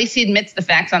at least he admits the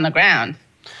facts on the ground.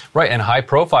 Right, and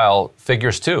high-profile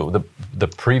figures, too. The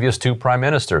previous two prime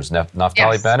ministers,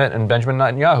 Naftali Bennett and Benjamin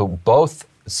Netanyahu, both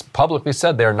publicly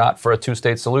said they're not for a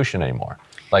two-state solution anymore.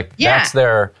 Like, that's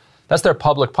their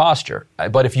public posture.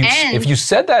 But if you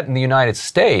said that in the United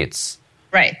States,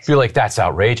 right, you're like, that's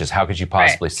outrageous. How could you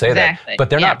possibly say that? But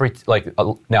they're not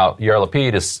now. Yair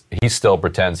Lapid he still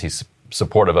pretends he's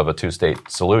supportive of a two-state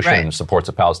solution and supports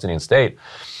a Palestinian state,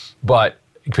 but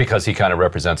because he kind of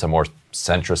represents a more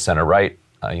centrist, center-right,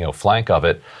 flank of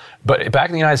it. But back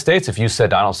in the United States, if you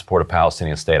said, I don't support a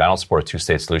Palestinian state, I don't support a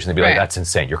two-state solution, they'd be like, that's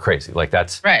insane. You're crazy. Like,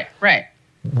 that's right.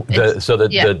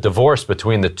 The divorce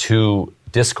between the two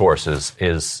discourses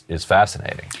is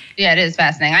fascinating. Yeah, it is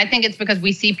fascinating. I think it's because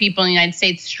we see people in the United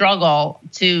States struggle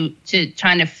to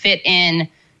trying to fit in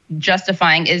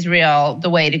justifying Israel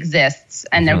the way it exists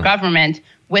and their government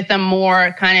with a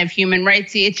more kind of human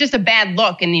rights. It's just a bad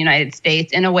look in the United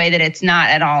States in a way that it's not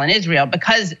at all in Israel,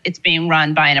 because it's being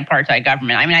run by an apartheid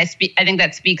government. I think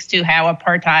that speaks to how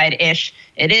apartheid-ish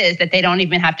it is, that they don't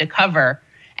even have to cover.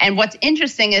 And what's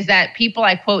interesting is that people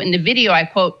I quote in the video,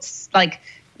 like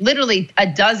literally a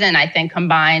dozen, I think,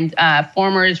 combined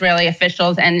former Israeli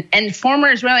officials and former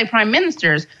Israeli prime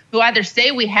ministers who either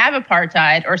say we have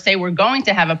apartheid or say we're going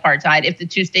to have apartheid if the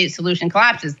two-state solution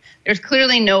collapses. There's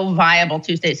clearly no viable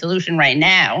two-state solution right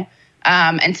now,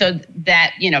 And so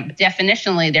that,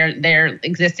 definitionally they're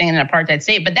existing in an apartheid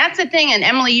state. But that's the thing. And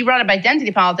Emily, you brought up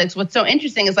identity politics. What's so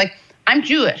interesting is I'm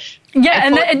Jewish. Yeah,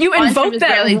 and you invoked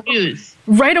that Jews.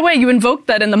 Right away. You invoked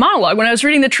that in the monologue. When I was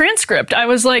reading the transcript, I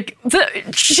was like,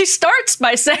 she starts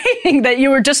by saying that you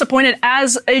were disappointed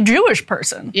as a Jewish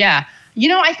person. Yeah.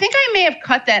 I think I may have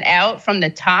cut that out from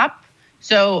the top.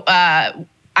 So I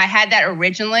had that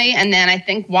originally. And then I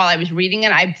think while I was reading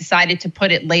it, I decided to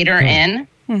put it later in.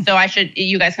 So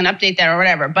you guys can update that or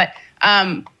whatever. But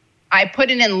I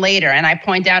put it in later, and I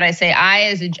point out, I say,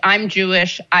 I'm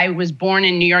Jewish. I was born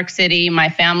in New York City. My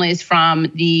family's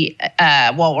from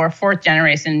we're fourth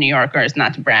generation New Yorkers,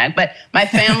 not to brag, but my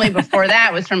family before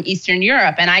that was from Eastern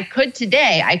Europe. And I could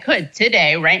today,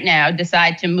 right now,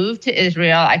 decide to move to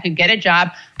Israel. I could get a job.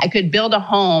 I could build a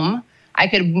home. I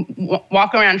could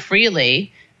walk around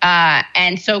freely.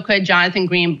 And so could Jonathan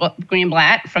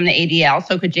Greenblatt from the ADL.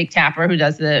 So could Jake Tapper, who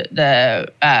does the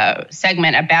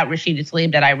segment about Rashida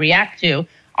Tlaib that I react to.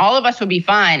 All of us would be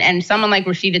fine. And someone like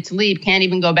Rashida Tlaib can't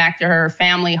even go back to her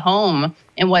family home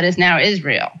in what is now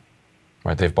Israel.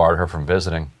 Right. They've barred her from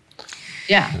visiting.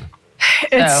 Yeah.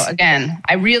 So again,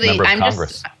 I'm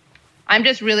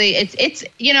just really, it's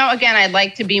again, I'd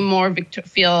like to be more,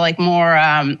 feel like more,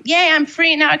 I'm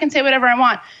free. Now I can say whatever I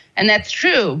want. And that's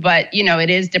true, but, it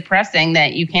is depressing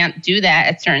that you can't do that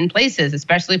at certain places,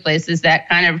 especially places that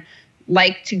kind of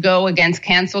like to go against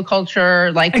cancel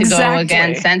culture, like to go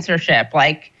against censorship.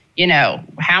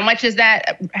 How much is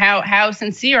that? How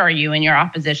sincere are you in your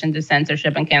opposition to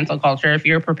censorship and cancel culture if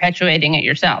you're perpetuating it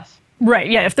yourself? Right.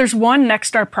 Yeah. If there's one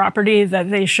Nexstar property that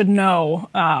they should know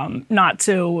not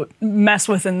to mess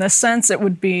with in this sense, it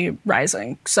would be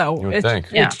Rising. So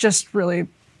it's just really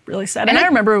sad. And I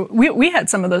remember we had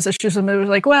some of those issues, and it was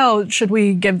like, well, should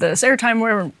we give this airtime?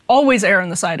 We're always err on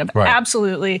the side of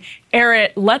absolutely air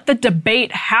it, let the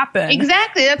debate happen.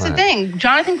 Exactly. That's the thing.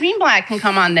 Jonathan Greenblatt can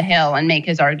come on the Hill and make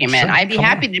his argument. I'd be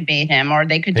happy to debate him, or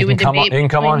they could do a debate. He can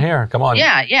come on here. Come on.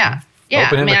 Yeah.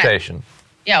 Open invitation.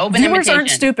 Open viewers invitation. Aren't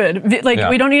stupid.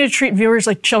 We don't need to treat viewers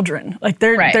like children.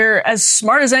 They're as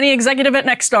smart as any executive at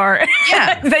Nexstar.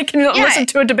 Yeah. They can listen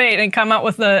to a debate and come out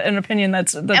with an opinion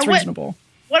that's reasonable.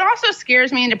 What also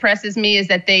scares me and depresses me is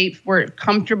that they were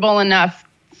comfortable enough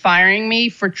firing me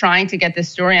for trying to get this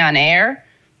story on air.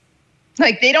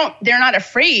 They're not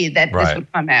afraid that this would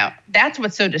come out. That's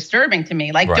what's so disturbing to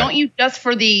me. Don't you, just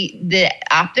for the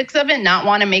optics of it, not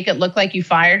want to make it look like you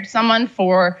fired someone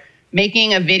for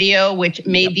making a video which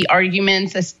made the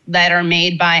arguments that are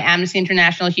made by Amnesty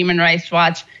International, Human Rights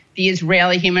Watch, the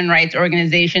Israeli Human Rights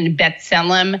Organization,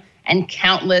 B'Tselem, and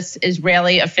countless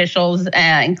Israeli officials,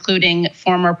 including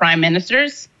former prime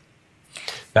ministers?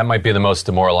 That might be the most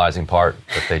demoralizing part,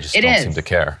 that they just don't seem to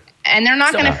care. And they're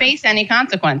not going to face any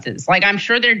consequences. I'm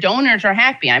sure their donors are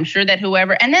happy. I'm sure that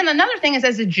whoever... And then another thing is,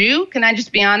 as a Jew, can I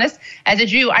just be honest? As a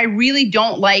Jew, I really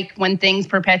don't like when things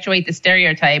perpetuate the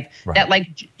stereotype that,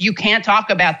 you can't talk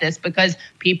about this because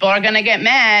people are going to get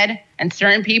mad and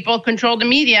certain people control the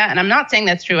media. And I'm not saying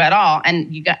that's true at all.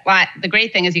 And the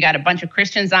great thing is you got a bunch of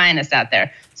Christian Zionists out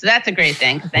there. So that's a great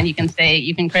thing, because then you can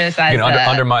criticize...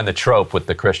 undermine the trope with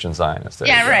the Christian Zionists.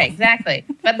 Right, exactly.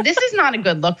 But this is not a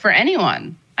good look for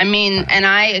anyone. I mean, and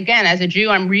I, again, as a Jew,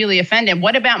 I'm really offended.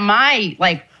 What about my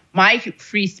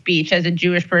free speech as a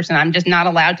Jewish person? I'm just not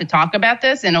allowed to talk about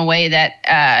this in a way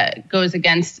that goes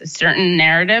against certain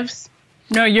narratives.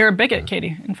 No, you're a bigot,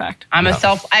 Katie, in fact. I've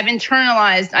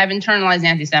internalized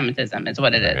anti-Semitism is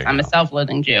what it is. I'm a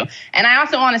self-loathing Jew. And I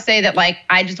also want to say that,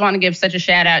 I just want to give such a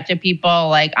shout out to people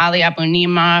like Ali Abu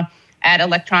Nima at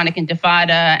Electronic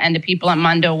Intifada, and the people at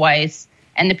Mondo Weiss,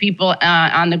 and the people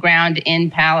on the ground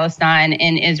in Palestine,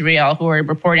 in Israel, who are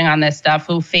reporting on this stuff,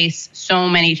 who face so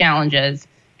many challenges,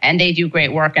 and they do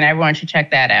great work, and everyone should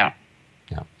check that out.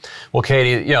 Yeah. Well,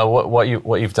 Katie, what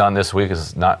you've done this week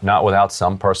is not without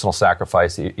some personal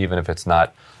sacrifice, even if it's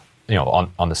not,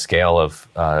 on the scale of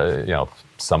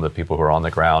some of the people who are on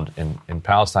the ground in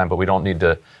Palestine. But I don't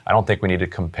think we need to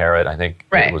compare it. I think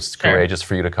it was courageous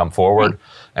for you to come forward,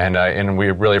 and we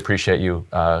really appreciate you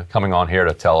coming on here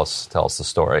to tell us the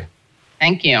story.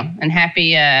 Thank you, and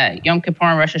happy Yom Kippur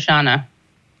and Rosh Hashanah.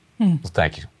 Well,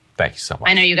 thank you so much.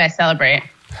 I know you guys celebrate.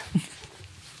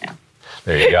 Yeah.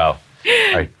 There you go.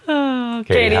 Right.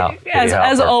 Katie,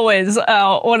 as always,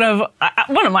 one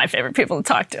of my favorite people to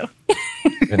talk to.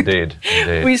 Indeed.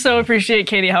 We so appreciate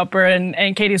Katie Halper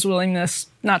and Katie's willingness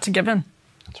not to give in.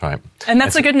 That's right. And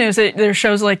that's the good news. There's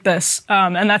shows like this,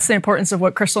 and that's the importance of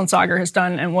what Crystal and Sagar has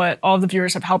done, and what all the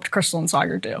viewers have helped Crystal and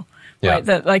Sagar do, right?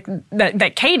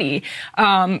 That Katie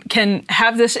can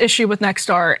have this issue with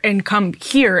Nexstar and come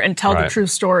here and tell the true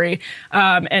story,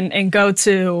 and go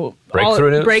to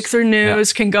Breakthrough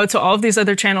News, can go to all of these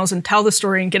other channels and tell the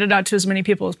story and get it out to as many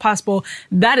people as possible.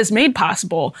 That is made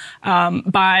possible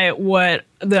by what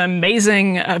the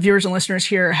amazing viewers and listeners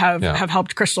here have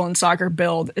helped Crystal and Sagar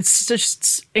build. It's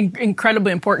just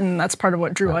incredibly important, and that's part of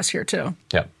what drew us here too.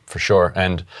 Yeah, for sure.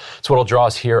 And it's what will draw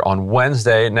us here on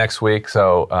Wednesday next week.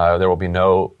 So there will be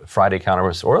no Friday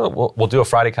Counterpoints, or we'll do a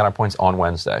Friday Counterpoints on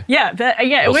Wednesday.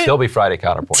 It'll still be Friday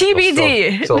Counterpoints.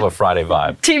 TBD. Still have a Friday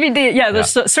vibe. TBD. There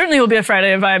certainly will be a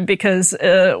Friday vibe because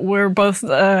we're both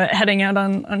heading out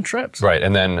on trips. Right.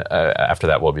 And then after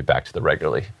that, we'll be back to the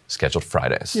regularly scheduled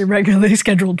Fridays. Your regularly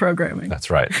scheduled programming. That's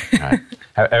right. All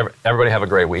right. Everybody have a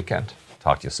great weekend.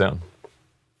 Talk to you soon.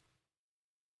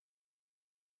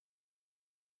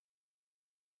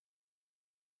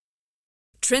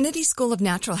 Trinity School of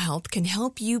Natural Health can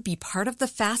help you be part of the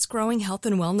fast-growing health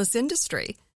and wellness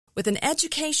industry. With an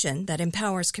education that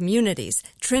empowers communities,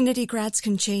 Trinity grads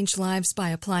can change lives by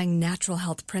applying natural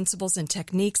health principles and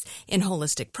techniques in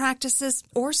holistic practices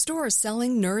or stores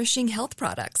selling nourishing health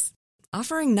products.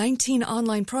 Offering 19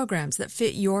 online programs that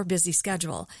fit your busy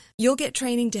schedule, you'll get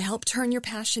training to help turn your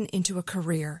passion into a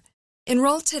career.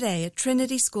 Enroll today at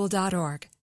trinityschool.org.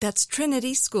 That's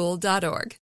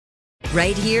trinityschool.org.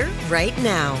 Right here, right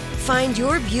now. Find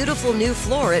your beautiful new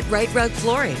floor at Right Rug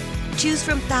Flooring. Choose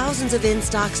from thousands of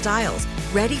in-stock styles,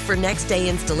 ready for next day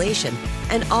installation,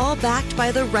 and all backed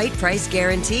by the right price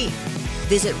guarantee.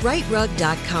 Visit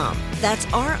rightrug.com. That's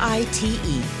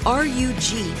RITERUG.com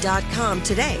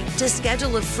today to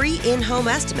schedule a free in-home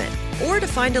estimate or to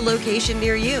find a location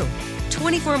near you.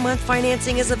 24-month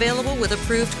financing is available with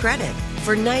approved credit.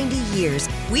 For 90 years,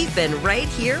 we've been right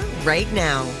here, right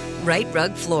now. Right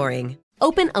Rug Flooring.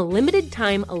 Open a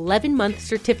limited-time 11-month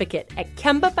certificate at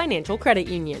Kemba Financial Credit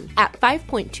Union. At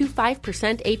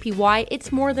 5.25% APY,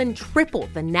 it's more than triple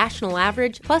the national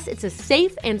average, plus it's a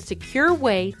safe and secure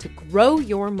way to grow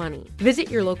your money.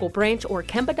 Visit your local branch or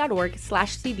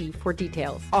kemba.org/CD for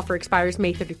details. Offer expires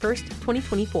May 31st,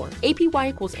 2024. APY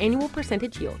equals annual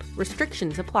percentage yield.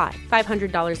 Restrictions apply.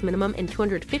 $500 minimum and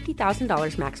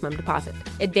 $250,000 maximum deposit.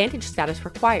 Advantage status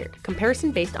required.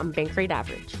 Comparison based on bank rate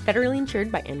average. Federally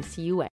insured by NCUA.